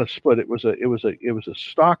actually not a split. It was a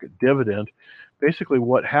stock dividend. Basically,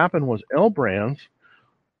 what happened was L Brands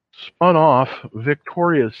spun off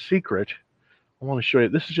Victoria's Secret. I want to show you.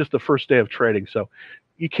 This is just the first day of trading, so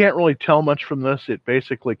you can't really tell much from this. It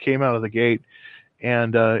basically came out of the gate,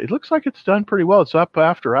 and it looks like it's done pretty well. It's up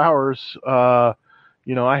after hours. I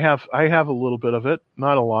have a little bit of it,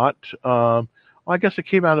 not a lot. I guess it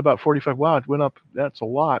came out about 45. Wow, it went up. That's a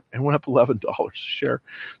lot. It went up $11 a share.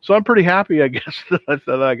 So I'm pretty happy, I guess,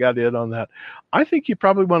 that I got in on that. I think you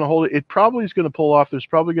probably want to hold it. It probably is going to pull off. There's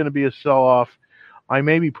probably going to be a sell-off. I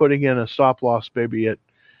may be putting in a stop loss maybe at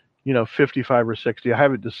 55 or 60. I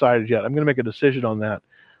haven't decided yet. I'm going to make a decision on that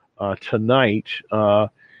tonight.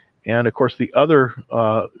 And of course, the other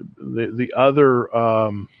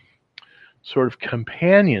sort of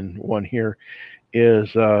companion one here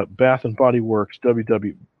is Bath and Body Works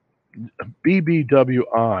BBWI.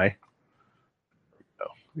 I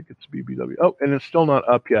think it's BBW. Oh, and it's still not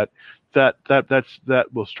up yet. That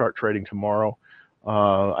will start trading tomorrow.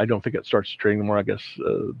 I don't think it starts trading tomorrow. I guess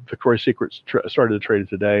Victoria's Secret started to trade it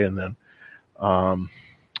today, and then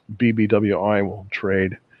BBWI will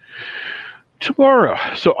trade tomorrow.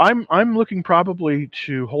 So I'm looking probably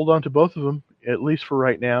to hold on to both of them, at least for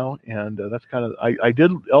right now. And that's kind of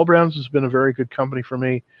L Brands has been a very good company for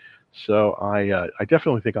me, so I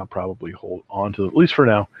definitely think I'll probably hold on to it, at least for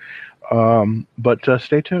now. But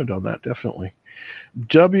stay tuned on that, definitely.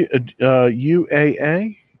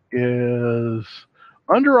 UAA is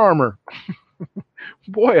Under Armour.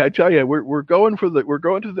 Boy, I tell you, we're going to the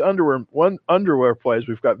underwear plays.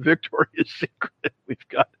 We've got Victoria's Secret. We've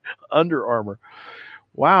got Under Armour.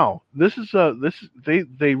 Wow, they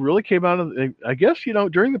really came out of. I guess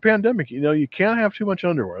during the pandemic, you can't have too much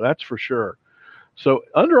underwear. That's for sure. So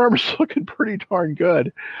Under Armour's looking pretty darn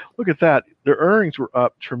good. Look at that. Their earnings were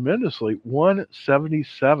up tremendously,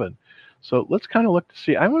 177. So let's kind of look to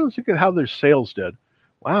see. I want to look at how their sales did.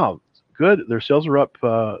 Wow, good. Their sales are up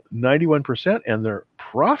 91%, and their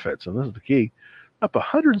profits, and this is the key, up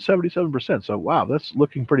 177%. So wow, that's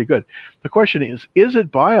looking pretty good. The question is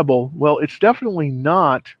it viable? Well, it's definitely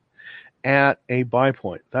not at a buy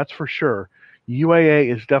point. That's for sure.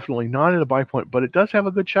 UAA is definitely not at a buy point, but it does have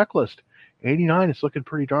a good checklist. 89 is looking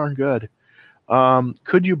pretty darn good.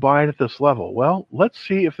 Could you buy it at this level? Well, let's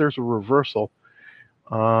see if there's a reversal.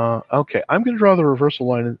 Okay, I'm going to draw the reversal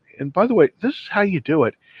line. And by the way, this is how you do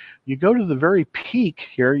it. You go to the very peak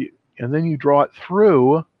here, and then you draw it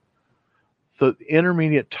through the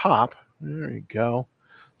intermediate top. There you go.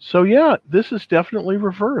 So yeah, this is definitely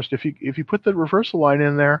reversed. If you put the reversal line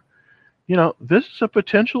in there, this is a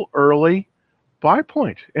potential early buy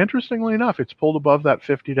point. Interestingly enough, it's pulled above that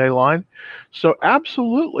 50-day line. So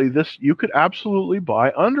absolutely, you could absolutely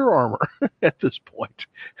buy Under Armour at this point.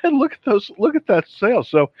 And look at that sale.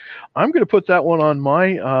 So I'm going to put that one on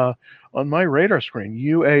my radar screen.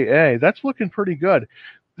 UAA. That's looking pretty good.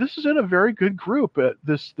 This is in a very good group.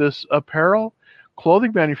 This apparel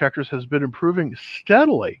clothing manufacturers has been improving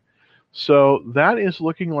steadily. So that is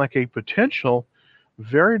looking like a potential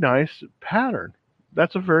very nice pattern.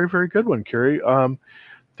 That's a very, very good one, Kerry.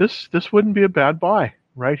 This wouldn't be a bad buy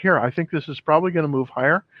right here. I think this is probably going to move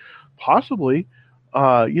higher, possibly,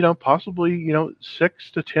 possibly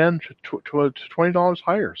 6 to 10 to $20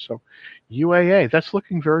 higher. So UAA, that's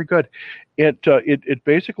looking very good. It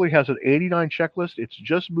basically has an 89 checklist. It's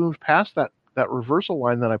just moved past that reversal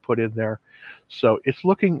line that I put in there. So it's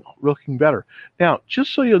looking better. Now,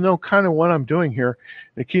 just so you know kind of what I'm doing here,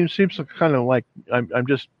 it seems kind of like I'm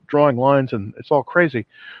just drawing lines and it's all crazy.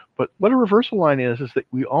 But what a reversal line is that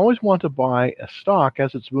we always want to buy a stock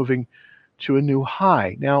as it's moving to a new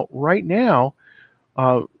high. Now, right now,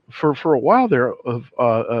 for a while there,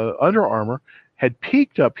 Under Armour had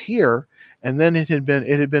peaked up here, and then it had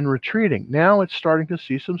been retreating. Now it's starting to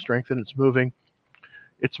see some strength, and it's moving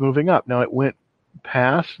up. Now it went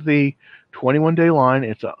past the 21-day line.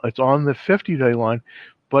 It's on the 50-day line,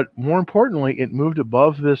 but more importantly, it moved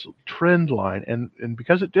above this trend line, and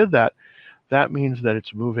because it did that, that means that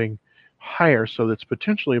it's moving higher. So that's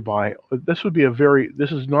potentially a buy. This would be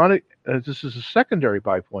this is a secondary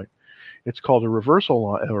buy point. It's called a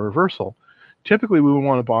reversal. Typically, we would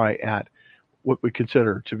want to buy at what we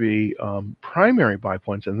consider to be primary buy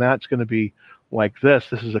points, and that's going to be like this.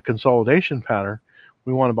 This is a consolidation pattern.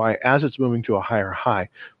 We want to buy as it's moving to a higher high,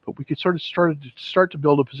 but we could sort of start to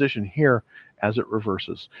build a position here as it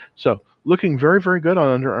reverses. So looking very, very good on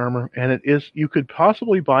Under Armour, and you could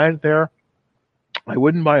possibly buy it there. I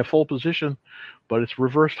wouldn't buy a full position, but it's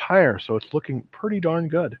reversed higher, so it's looking pretty darn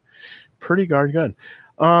good. Pretty darn good.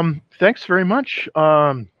 Thanks very much.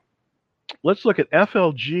 Let's look at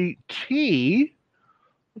FLGT.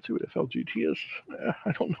 Let's see what FLGT is.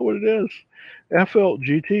 I don't know what it is.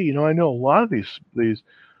 FLGT. I know a lot of these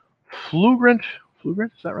Flugrant.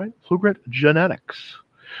 Flugrant, is that right? Flugrant Genetics.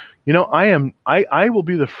 I will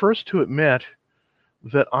be the first to admit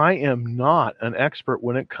that I am not an expert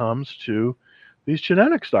when it comes to these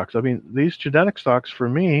genetic stocks. I mean, these genetic stocks for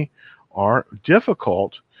me are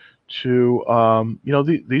difficult to.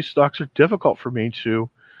 These stocks are difficult for me to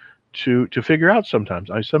figure out sometimes.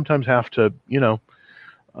 I sometimes have to,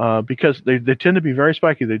 because they tend to be very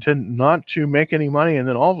spiky. They tend not to make any money, and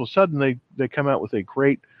then all of a sudden they come out with a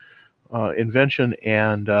great invention,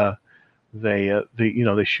 and they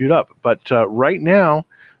shoot up. But right now,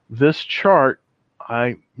 this chart,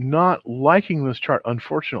 I'm not liking this chart,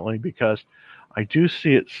 unfortunately, because I do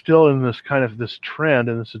see it still in this kind of this trend,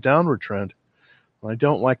 and it's a downward trend. I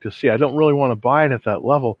don't like to see. I don't really want to buy it at that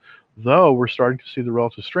level, though we're starting to see the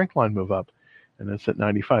relative strength line move up, and it's at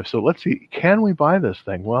 95. So let's see, can we buy this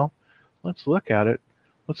thing? Well, let's look at it.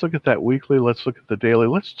 Let's look at that weekly. Let's look at the daily.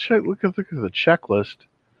 Let's look at the checklist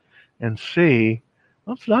and see.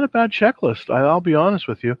 Well, it's not a bad checklist. I'll be honest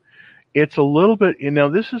with you. It's a little bit,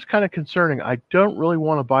 this is kind of concerning. I don't really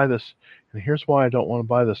want to buy this, and here's why I don't want to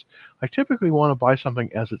buy this. I typically want to buy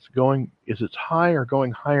something as it's high or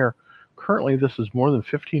going higher. Currently, this is more than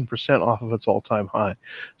 15% off of its all-time high.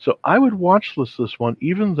 So I would watch this one,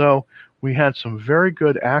 even though we had some very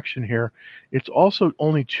good action here. It's also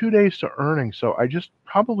only 2 days to earnings, so I just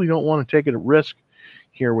probably don't want to take a risk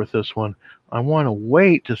here with this one. I want to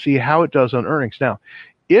wait to see how it does on earnings. Now,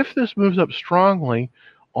 if this moves up strongly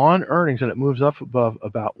on earnings and it moves up above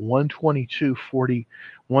about 122.40,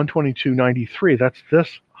 122.93, that's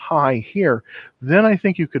this high here, then I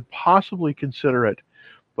think you could possibly consider it.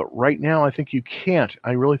 But right now, I think you can't.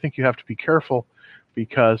 I really think you have to be careful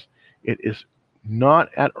because it is not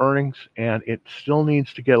at earnings and it still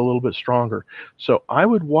needs to get a little bit stronger. So I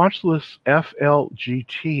would watch this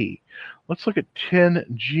FLGT. Let's look at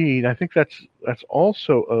 10G. I think that's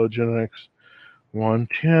also a genetics one.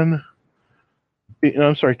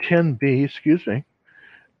 10B, excuse me.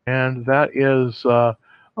 And that is,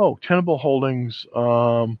 Tenable Holdings.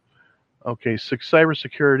 Okay,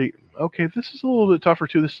 cybersecurity. Okay, this is a little bit tougher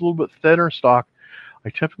too. This is a little bit thinner stock. I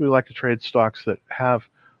typically like to trade stocks that have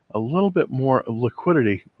a little bit more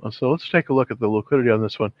liquidity. So let's take a look at the liquidity on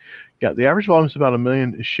this one. Yeah, the average volume is about 1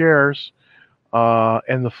 million shares,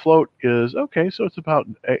 and the float is okay. So it's about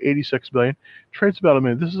 86 billion. Trades about 1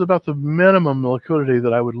 million. This is about the minimum liquidity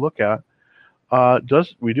that I would look at.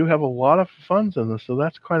 We do have a lot of funds in this, so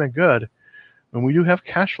that's kind of good. And we do have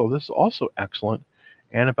cash flow. This is also excellent,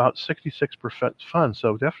 and about 66% funds.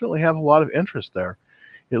 So definitely have a lot of interest there.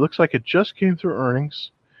 It looks like it just came through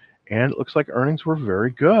earnings, and it looks like earnings were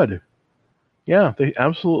very good. Yeah, they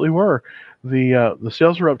absolutely were. The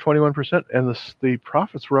sales were up 21%, and the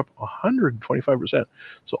profits were up 125%.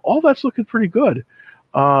 So all that's looking pretty good.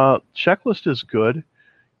 Checklist is good,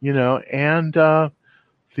 and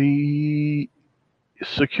the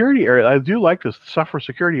security area. I do like this software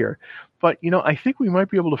security area, but I think we might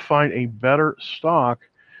be able to find a better stock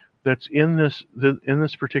that's in this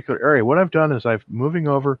particular area. What I've done is I'm moving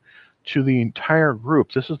over to the entire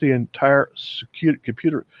group. This is the entire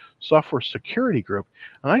computer software security group,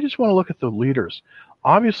 and I just want to look at the leaders.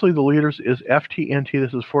 Obviously, the leaders is FTNT.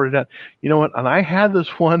 This is Fortinet. You know what? And I had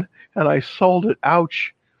this one, and I sold it.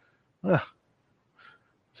 Ouch.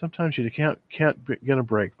 Sometimes you can't get a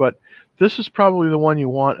break, but this is probably the one you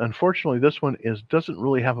want. Unfortunately, this one doesn't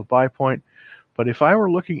really have a buy point. But if I were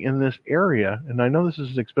looking in this area, and I know this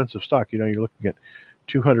is an expensive stock, you're looking at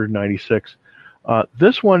 296.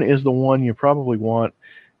 This one is the one you probably want,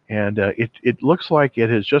 and it looks like it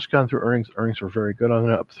has just gone through earnings. Earnings were very good on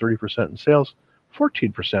it, up 30% in sales,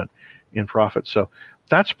 14% in profit. So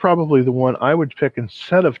that's probably the one I would pick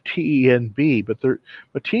instead of TENB.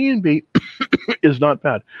 But TENB is not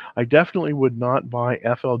bad. I definitely would not buy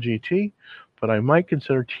FLGT, but I might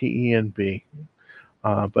consider TENB.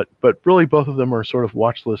 But really, both of them are sort of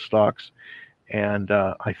watch list stocks, and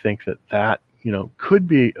I think that could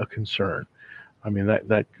be a concern. I mean,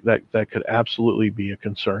 that could absolutely be a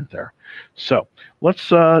concern there. So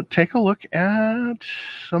let's take a look at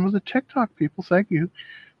some of the TikTok people. Thank you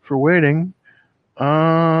for waiting.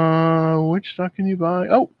 Which stock can you buy?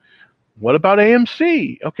 Oh, what about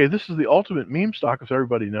AMC? Okay, this is the ultimate meme stock, as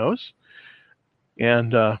everybody knows.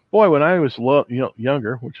 And boy, when I was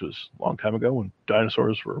younger, which was a long time ago, when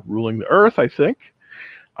dinosaurs were ruling the earth, I think,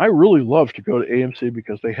 I really loved to go to AMC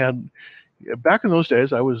because they had. Back in those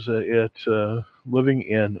days, I was living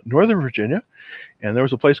in Northern Virginia, and there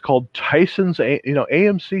was a place called Tyson's,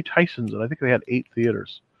 AMC Tyson's, and I think they had 8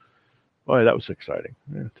 theaters. Boy, that was exciting,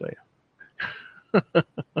 I'll tell you.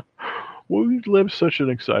 We lived such an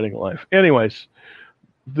exciting life. Anyways,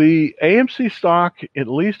 the AMC stock, at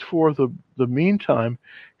least for the meantime,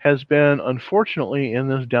 has been unfortunately in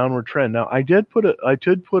this downward trend. Now, I did put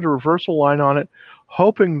a reversal line on it,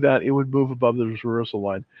 hoping that it would move above the reversal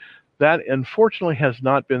line. That unfortunately has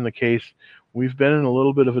not been the case. We've been in a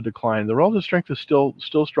little bit of a decline. The relative strength is still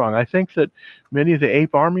strong. I think that many of the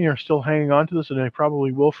ape army are still hanging on to this, and they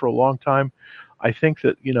probably will for a long time. I think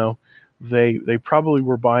that they probably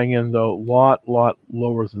were buying in though lot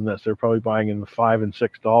lower than this. They're probably buying in the $5 and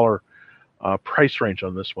 $6 price range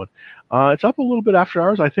on this one. It's up a little bit after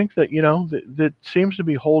hours. I think that that seems to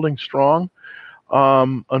be holding strong.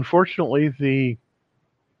 Unfortunately,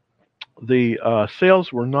 the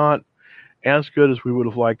sales were not as good as we would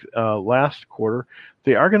have liked last quarter.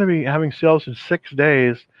 They are going to be having sales in 6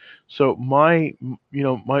 days, so my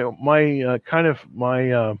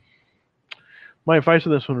advice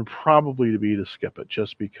on this one would probably be to skip it,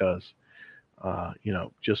 just because it's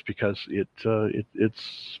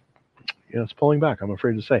pulling back, I'm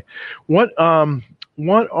afraid to say. What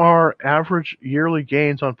are average yearly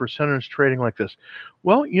gains on percentage trading like this?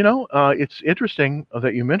 Well, it's interesting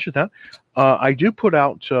that you mentioned that. I do put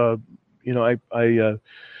out, I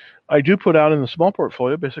do put out in the small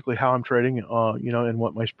portfolio basically how I'm trading, and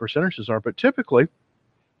what my percentages are. But typically,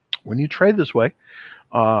 when you trade this way,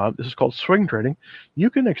 this is called swing trading.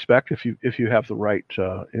 You can expect, if you have the right,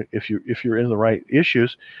 if you're in the right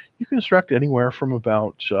issues, you can expect anywhere from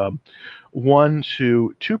about 1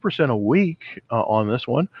 to 2% a week on this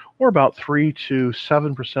one, or about 3 to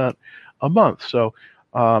 7% a month. So,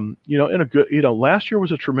 in a good, last year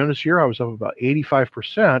was a tremendous year. I was up about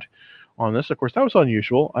 85% on this. Of course, that was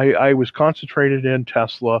unusual. I was concentrated in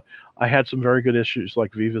Tesla. I had some very good issues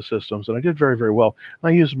like Viva Systems, and I did very, very well.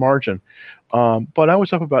 And I used margin. But I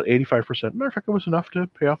was up about 85%. Matter of fact, it was enough to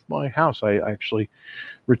pay off my house. I actually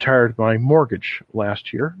retired my mortgage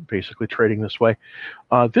last year, basically trading this way.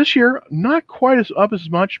 This year, not quite as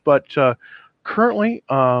much, but currently,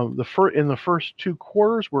 in the first 2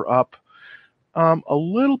 quarters, we're up a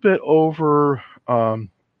little bit over.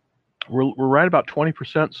 We're right about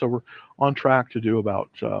 20%, so we're on track to do about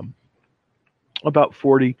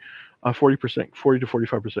 40, 40%, 40 to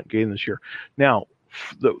 45% gain this year. Now,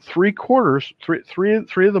 the three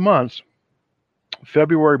of the months,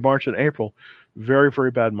 February, March, and April, very,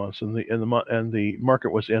 very bad months, and the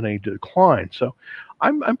market was in a decline. So,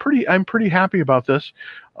 I'm pretty happy about this.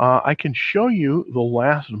 I can show you the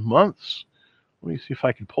last month's. Let me see if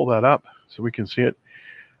I can pull that up so we can see it.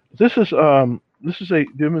 This is a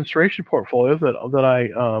demonstration portfolio that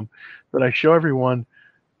I show everyone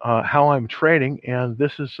how I'm trading, and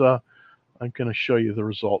this is I'm going to show you the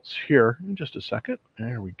results here in just a second.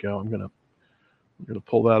 There we go. I'm going to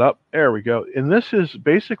pull that up. There we go. And this is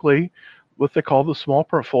basically what they call the small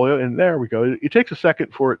portfolio. And there we go. It takes a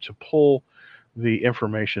second for it to pull the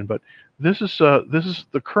information, but this is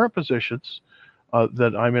the current positions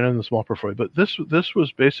that I'm in the small portfolio. But this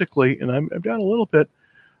was basically, and I'm down a little bit.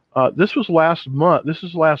 This was last month. This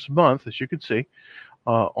is last month, as you can see,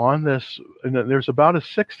 on this. And there's about a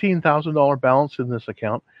 $16,000 balance in this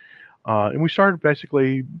account. And we started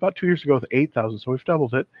basically about 2 years ago with 8,000, so we've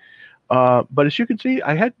doubled it. But as you can see,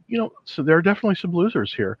 I had, so there are definitely some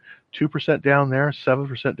losers here. 2% down there,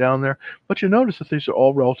 7% down there. But you notice that these are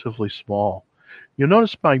all relatively small. You'll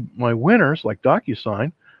notice my winners, like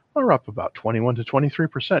DocuSign, are up about 21 to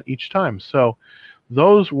 23% each time. So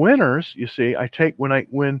those winners, you see, I take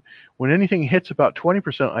when anything hits about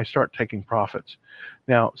 20%, I start taking profits.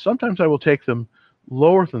 Now, sometimes I will take them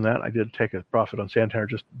lower than that. I did take a profit on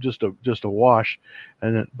Santander, just a wash,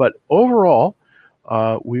 but overall,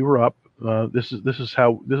 we were up. This is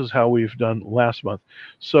how we've done last month.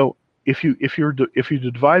 So if you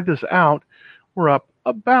divide this out, we're up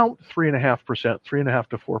about 3.5%, 3.5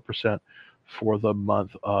 to 4% for the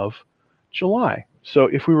month of July. So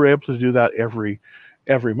if we were able to do that every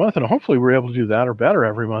month, and hopefully we're able to do that or better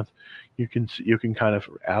every month, you can kind of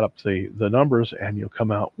add up the numbers, and you'll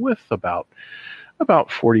come out with about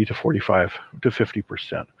 40 to 45 to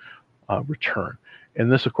 50% return.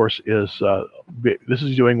 And this, of course, is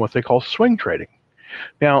doing what they call swing trading.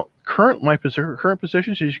 Now, current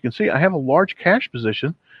positions, as you can see, I have a large cash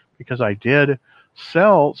position because I did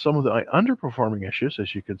sell some of the underperforming issues.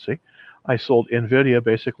 As you can see, I sold NVIDIA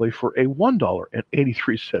basically for a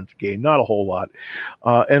 $1.83 gain, not a whole lot.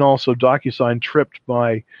 And also DocuSign tripped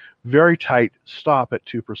my very tight stop at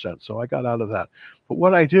 2%. So I got out of that. But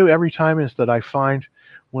what I do every time is that I find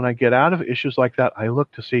when I get out of issues like that, I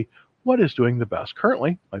look to see what is doing the best.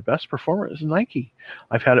 Currently, my best performer is Nike.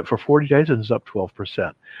 I've had it for 40 days and it's up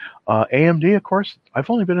 12%. AMD, of course, I've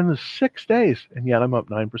only been in this 6 days and yet I'm up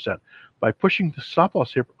 9%. By pushing the stop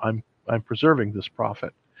loss here, I'm preserving this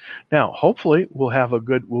profit. Now, hopefully, we'll have a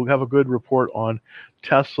good report on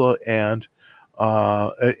Tesla and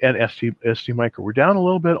ST Micro. We're down a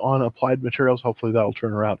little bit on Applied Materials. Hopefully, that'll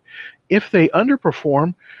turn around. If they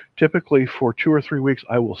underperform, typically for 2 or 3 weeks,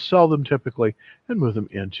 I will sell them typically and move them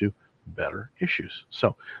into better issues.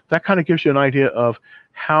 So that kind of gives you an idea of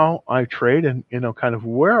how I trade and kind of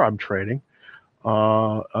where I'm trading,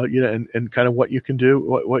 and kind of what you can do,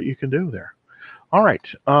 what you can do there. All right,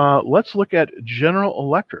 let's look at General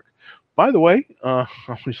Electric. By the way, I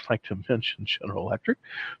always like to mention General Electric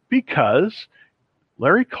because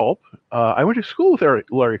Larry Culp, I went to school with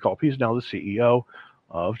Larry Culp. He's now the CEO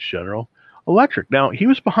of General Electric. Now, he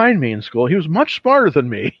was behind me in school. He was much smarter than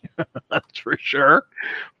me, that's for sure.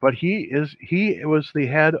 But he was the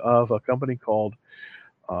head of a company called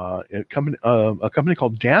Danaher,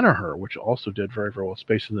 which also did very, very well.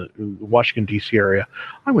 Space in the Washington, D.C. area.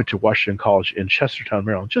 I went to Washington College in Chestertown,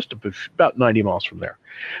 Maryland, just about 90 miles from there.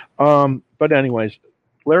 But anyways,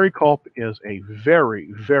 Larry Culp is a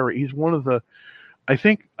very, very, he's one of the, I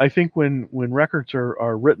think when records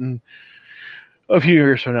are written a few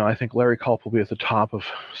years from now, I think Larry Culp will be at the top of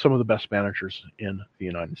some of the best managers in the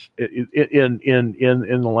United States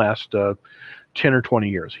in the last 10 or 20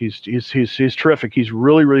 years. He's terrific. He's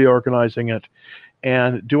really, really organizing it.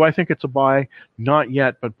 And do I think it's a buy? Not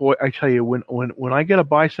yet, but boy, I tell you, when I get a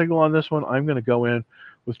buy signal on this one, I'm going to go in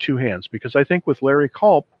with two hands, because I think with Larry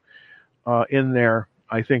Culp in there,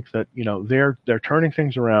 I think that they're turning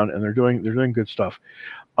things around and they're doing good stuff.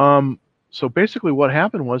 So basically, what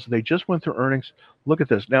happened was they just went through earnings. Look at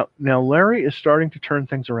this. Now Larry is starting to turn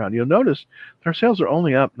things around. You'll notice their sales are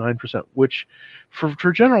only up 9%, which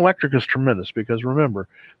for General Electric is tremendous, because remember,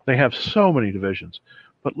 they have so many divisions.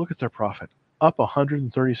 But look at their profit, up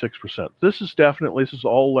 136%. This is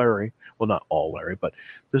all Larry. Well, not all Larry, but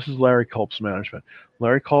this is Larry Culp's management.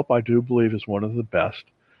 Larry Culp, I do believe, is one of the best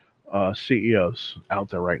CEOs out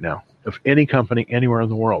there right now of any company anywhere in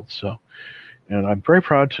the world. So. And I'm very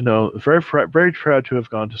proud to know, very proud to have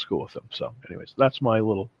gone to school with them. So, anyways, that's my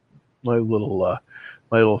little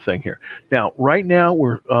my little thing here. Now, right now,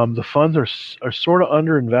 we're the funds are sort of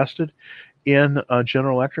underinvested in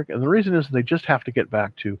General Electric, and the reason is they just have to get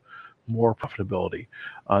back to more profitability.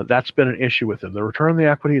 That's been an issue with them. The return on the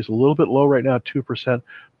equity is a little bit low right now, 2%,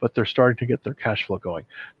 but they're starting to get their cash flow going.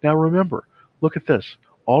 Now, remember, look at this.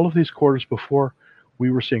 All of these quarters before,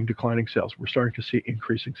 we were seeing declining sales. We're starting to see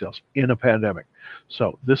increasing sales in a pandemic.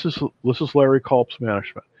 So this is Larry Culp's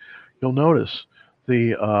management. You'll notice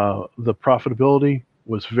the profitability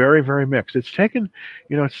was very, very mixed. It's taken,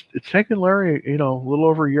 it's taken Larry, a little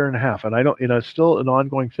over a year and a half, and I don't, it's still an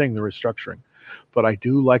ongoing thing, the restructuring. But I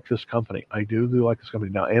do like this company. I do like this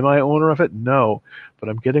company. Now, am I owner of it? No, but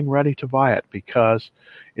I'm getting ready to buy it because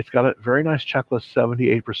it's got a very nice checklist,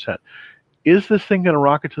 78%. Is this thing going to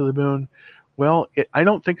rocket to the moon? Well, I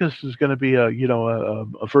don't think this is going to be a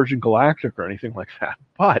Virgin Galactic or anything like that.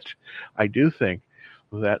 But I do think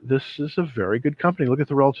that this is a very good company. Look at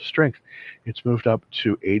the relative strength. It's moved up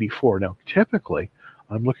to 84. Now, typically,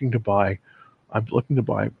 I'm looking to buy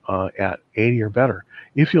at 80 or better.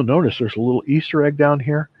 If you'll notice, there's a little Easter egg down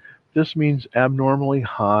here. This means abnormally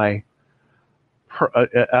high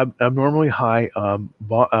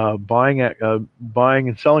buying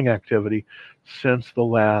and selling activity since the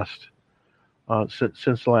last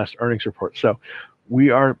earnings report. So we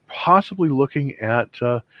are possibly looking at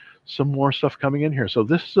some more stuff coming in here. So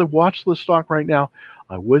this is a watch list stock right now.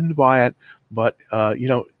 I wouldn't buy it, but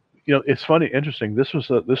it's funny, interesting. This was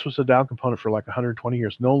a Dow component for like 120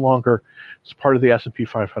 years. No longer it's part of the S&P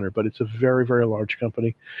 500, but it's a very, very large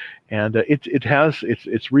company, and it's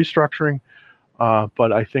restructuring.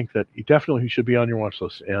 But I think that you definitely should be on your watch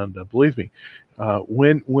list. And believe me,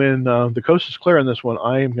 when the coast is clear on this one,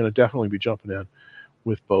 I am going to definitely be jumping in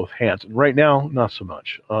with both hands. And right now, not so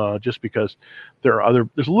much, just because there's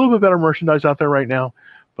a little bit better merchandise out there right now.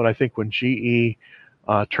 But I think when GE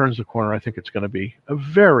turns the corner, I think it's going to be a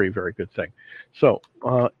very, very good thing. So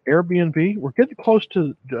Airbnb, we're getting close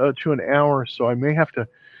to an hour, so I may have to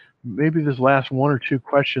maybe this last one or two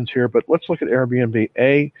questions here. But let's look at Airbnb.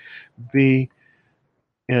 A, B,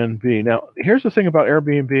 and B. Now, here's the thing about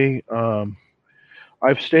Airbnb.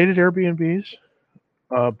 I've stated Airbnbs,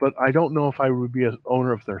 but I don't know if I would be an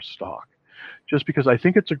owner of their stock, just because I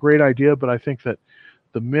think it's a great idea, but I think that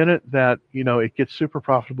the minute that it gets super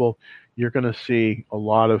profitable, you're going to see a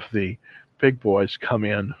lot of the big boys come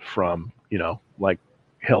in from like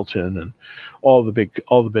Hilton and all the big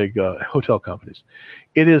hotel companies.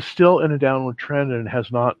 It is still in a downward trend, and it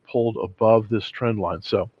has not pulled above this trend line.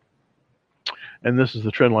 So, and this is the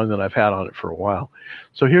trend line that I've had on it for a while.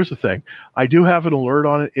 So here's the thing: I do have an alert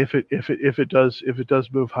on it if it does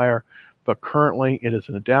move higher, but currently it is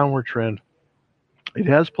in a downward trend. It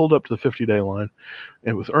has pulled up to the 50-day line,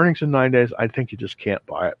 and with earnings in 9 days, I think you just can't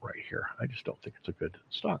buy it right here. I just don't think it's a good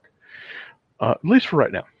stock, at least for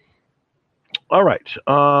right now. All right,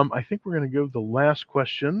 I think we're going to go to the last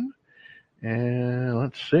question, and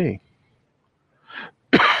let's see.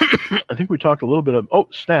 I think we talked a little bit of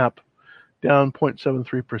Snap, down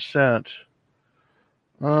 0.73%.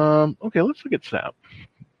 Okay, let's look at Snap.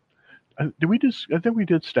 I think we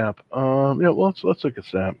did Snap. Yeah, well, let's look at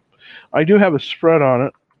Snap. I do have a spread on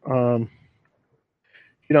it.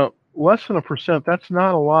 Less than 1%. That's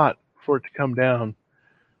not a lot for it to come down.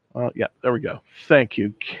 Yeah, there we go. Thank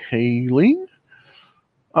you, Kayleen.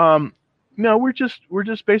 No, we're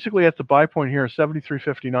just basically at the buy point here,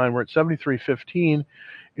 73.59. We're at 73.15.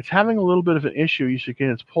 It's having a little bit of an issue. You see,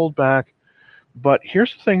 again, it's pulled back. But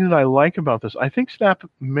here's the thing that I like about this. I think Snap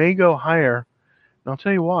may go higher, and I'll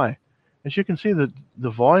tell you why. As you can see, the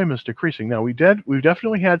volume is decreasing. Now, we've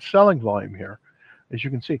definitely had selling volume here, as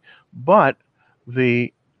you can see. But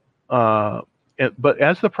but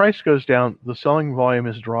as the price goes down, the selling volume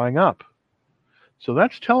is drying up. So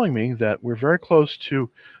that's telling me that we're very close to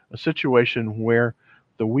a situation where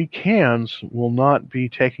the weak hands will not be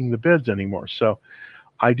taking the bids anymore. So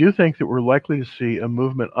I do think that we're likely to see a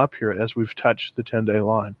movement up here as we've touched the 10-day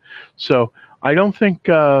line. So I don't think,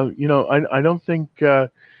 I don't think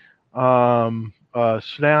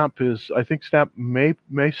Snap is. I think Snap may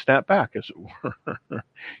snap back, as it were,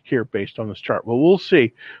 here based on this chart. Well, we'll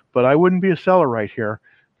see. But I wouldn't be a seller right here,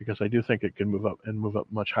 because I do think it can move up and move up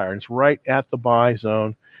much higher. And it's right at the buy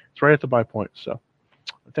zone. It's right at the buy point. So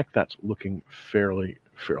I think that's looking fairly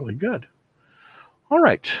good. All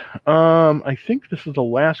right. I think this is the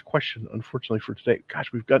last question, unfortunately, for today. Gosh,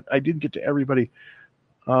 I didn't get to everybody.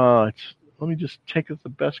 Let me just take the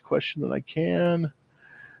best question that I can.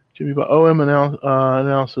 Jimmy, OM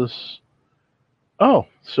analysis. Oh,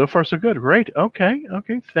 so far so good. Great. Okay.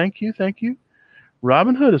 Thank you.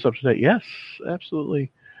 Robinhood is up to date. Yes,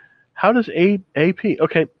 absolutely. How does AP?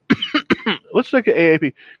 Okay. let's look at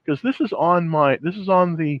AAP because this is on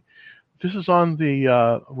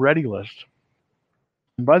the ready list.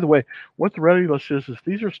 And by the way, what the ready list is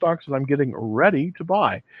these are stocks that I'm getting ready to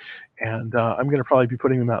buy, and I'm going to probably be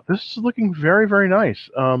putting them out. This is looking very, very nice.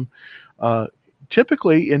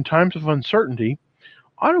 Typically, in times of uncertainty,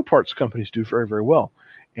 auto parts companies do very, very well,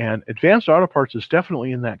 and Advanced Auto Parts is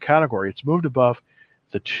definitely in that category. It's moved above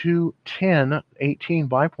the 210.18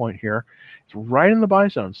 buy point here. It's right in the buy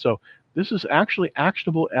zone. So this is actually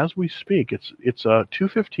actionable as we speak. It's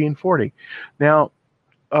 215.40. Now,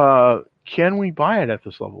 can we buy it at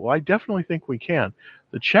this level? Well, I definitely think we can.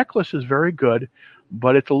 The checklist is very good,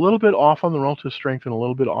 but it's a little bit off on the relative strength and a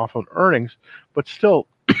little bit off on earnings. But still,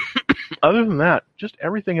 other than that, just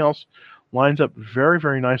everything else lines up very,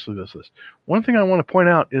 very nicely with this. One thing I want to point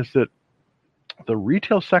out is that the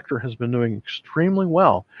retail sector has been doing extremely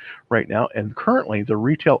well right now, and currently the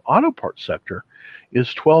retail auto parts sector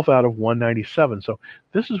is 12 out of 197. So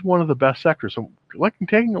this is one of the best sectors. So, like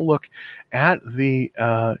taking a look at the,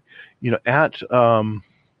 at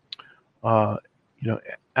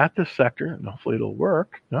this sector, and hopefully it'll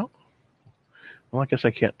work. No, well, I guess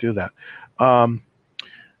I can't do that.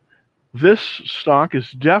 This stock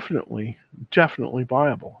is definitely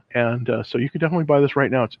buyable, and so you can definitely buy this right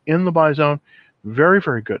now. It's in the buy zone. Very,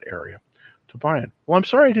 very good area to buy in. Well, I'm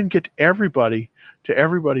sorry I didn't get to everybody's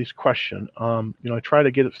question. I try to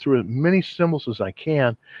get it through as many symbols as I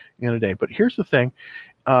can in a day. But here's the thing.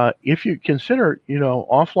 If you consider,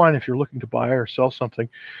 offline, if you're looking to buy or sell something,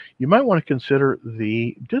 you might want to consider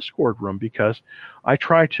the Discord room, because I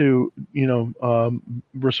try to,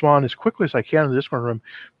 respond as quickly as I can in the Discord room.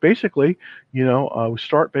 Basically, we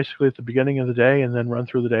start basically at the beginning of the day and then run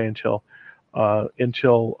through the day until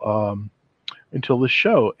this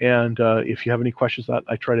show. And if you have any questions, that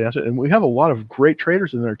I try to answer. And we have a lot of great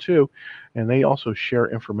traders in there too, and they also share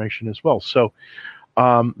information as well. So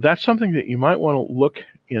that's something that you might want to look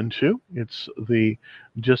into. It's the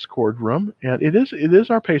Discord room, and it is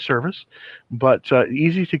our pay service, but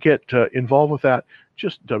easy to get involved with that.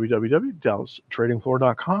 Just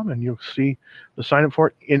www.dallastradingfloor.com, and you'll see the sign up for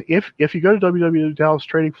it. And if you go to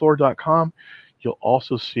www.dallastradingfloor.com, you'll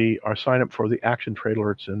also see our sign up for the action trade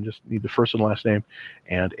alerts, and just need the first and last name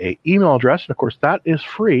and a email address. And of course, that is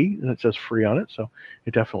free, and it says free on it, so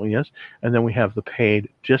it definitely is. And then we have the paid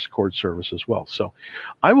Discord service as well. So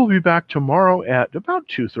I will be back tomorrow at about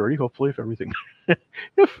 2:30, hopefully,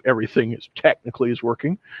 if everything is technically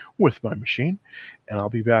working with my machine. And I'll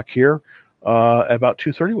be back here at about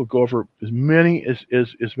 2:30. We'll go over as many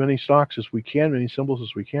stocks as we can, many symbols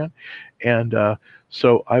as we can, and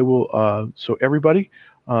so I will. So everybody,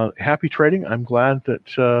 happy trading. I'm glad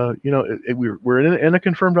that we're in a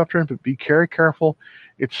confirmed uptrend, but be very careful.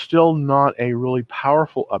 It's still not a really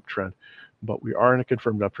powerful uptrend, but we are in a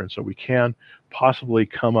confirmed uptrend, so we can possibly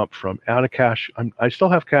come up from out of cash. I still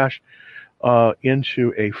have cash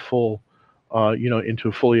into a into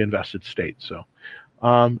a fully invested state. So.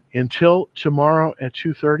 Until tomorrow at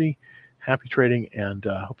 2:30, happy trading, and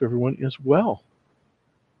hope everyone is well.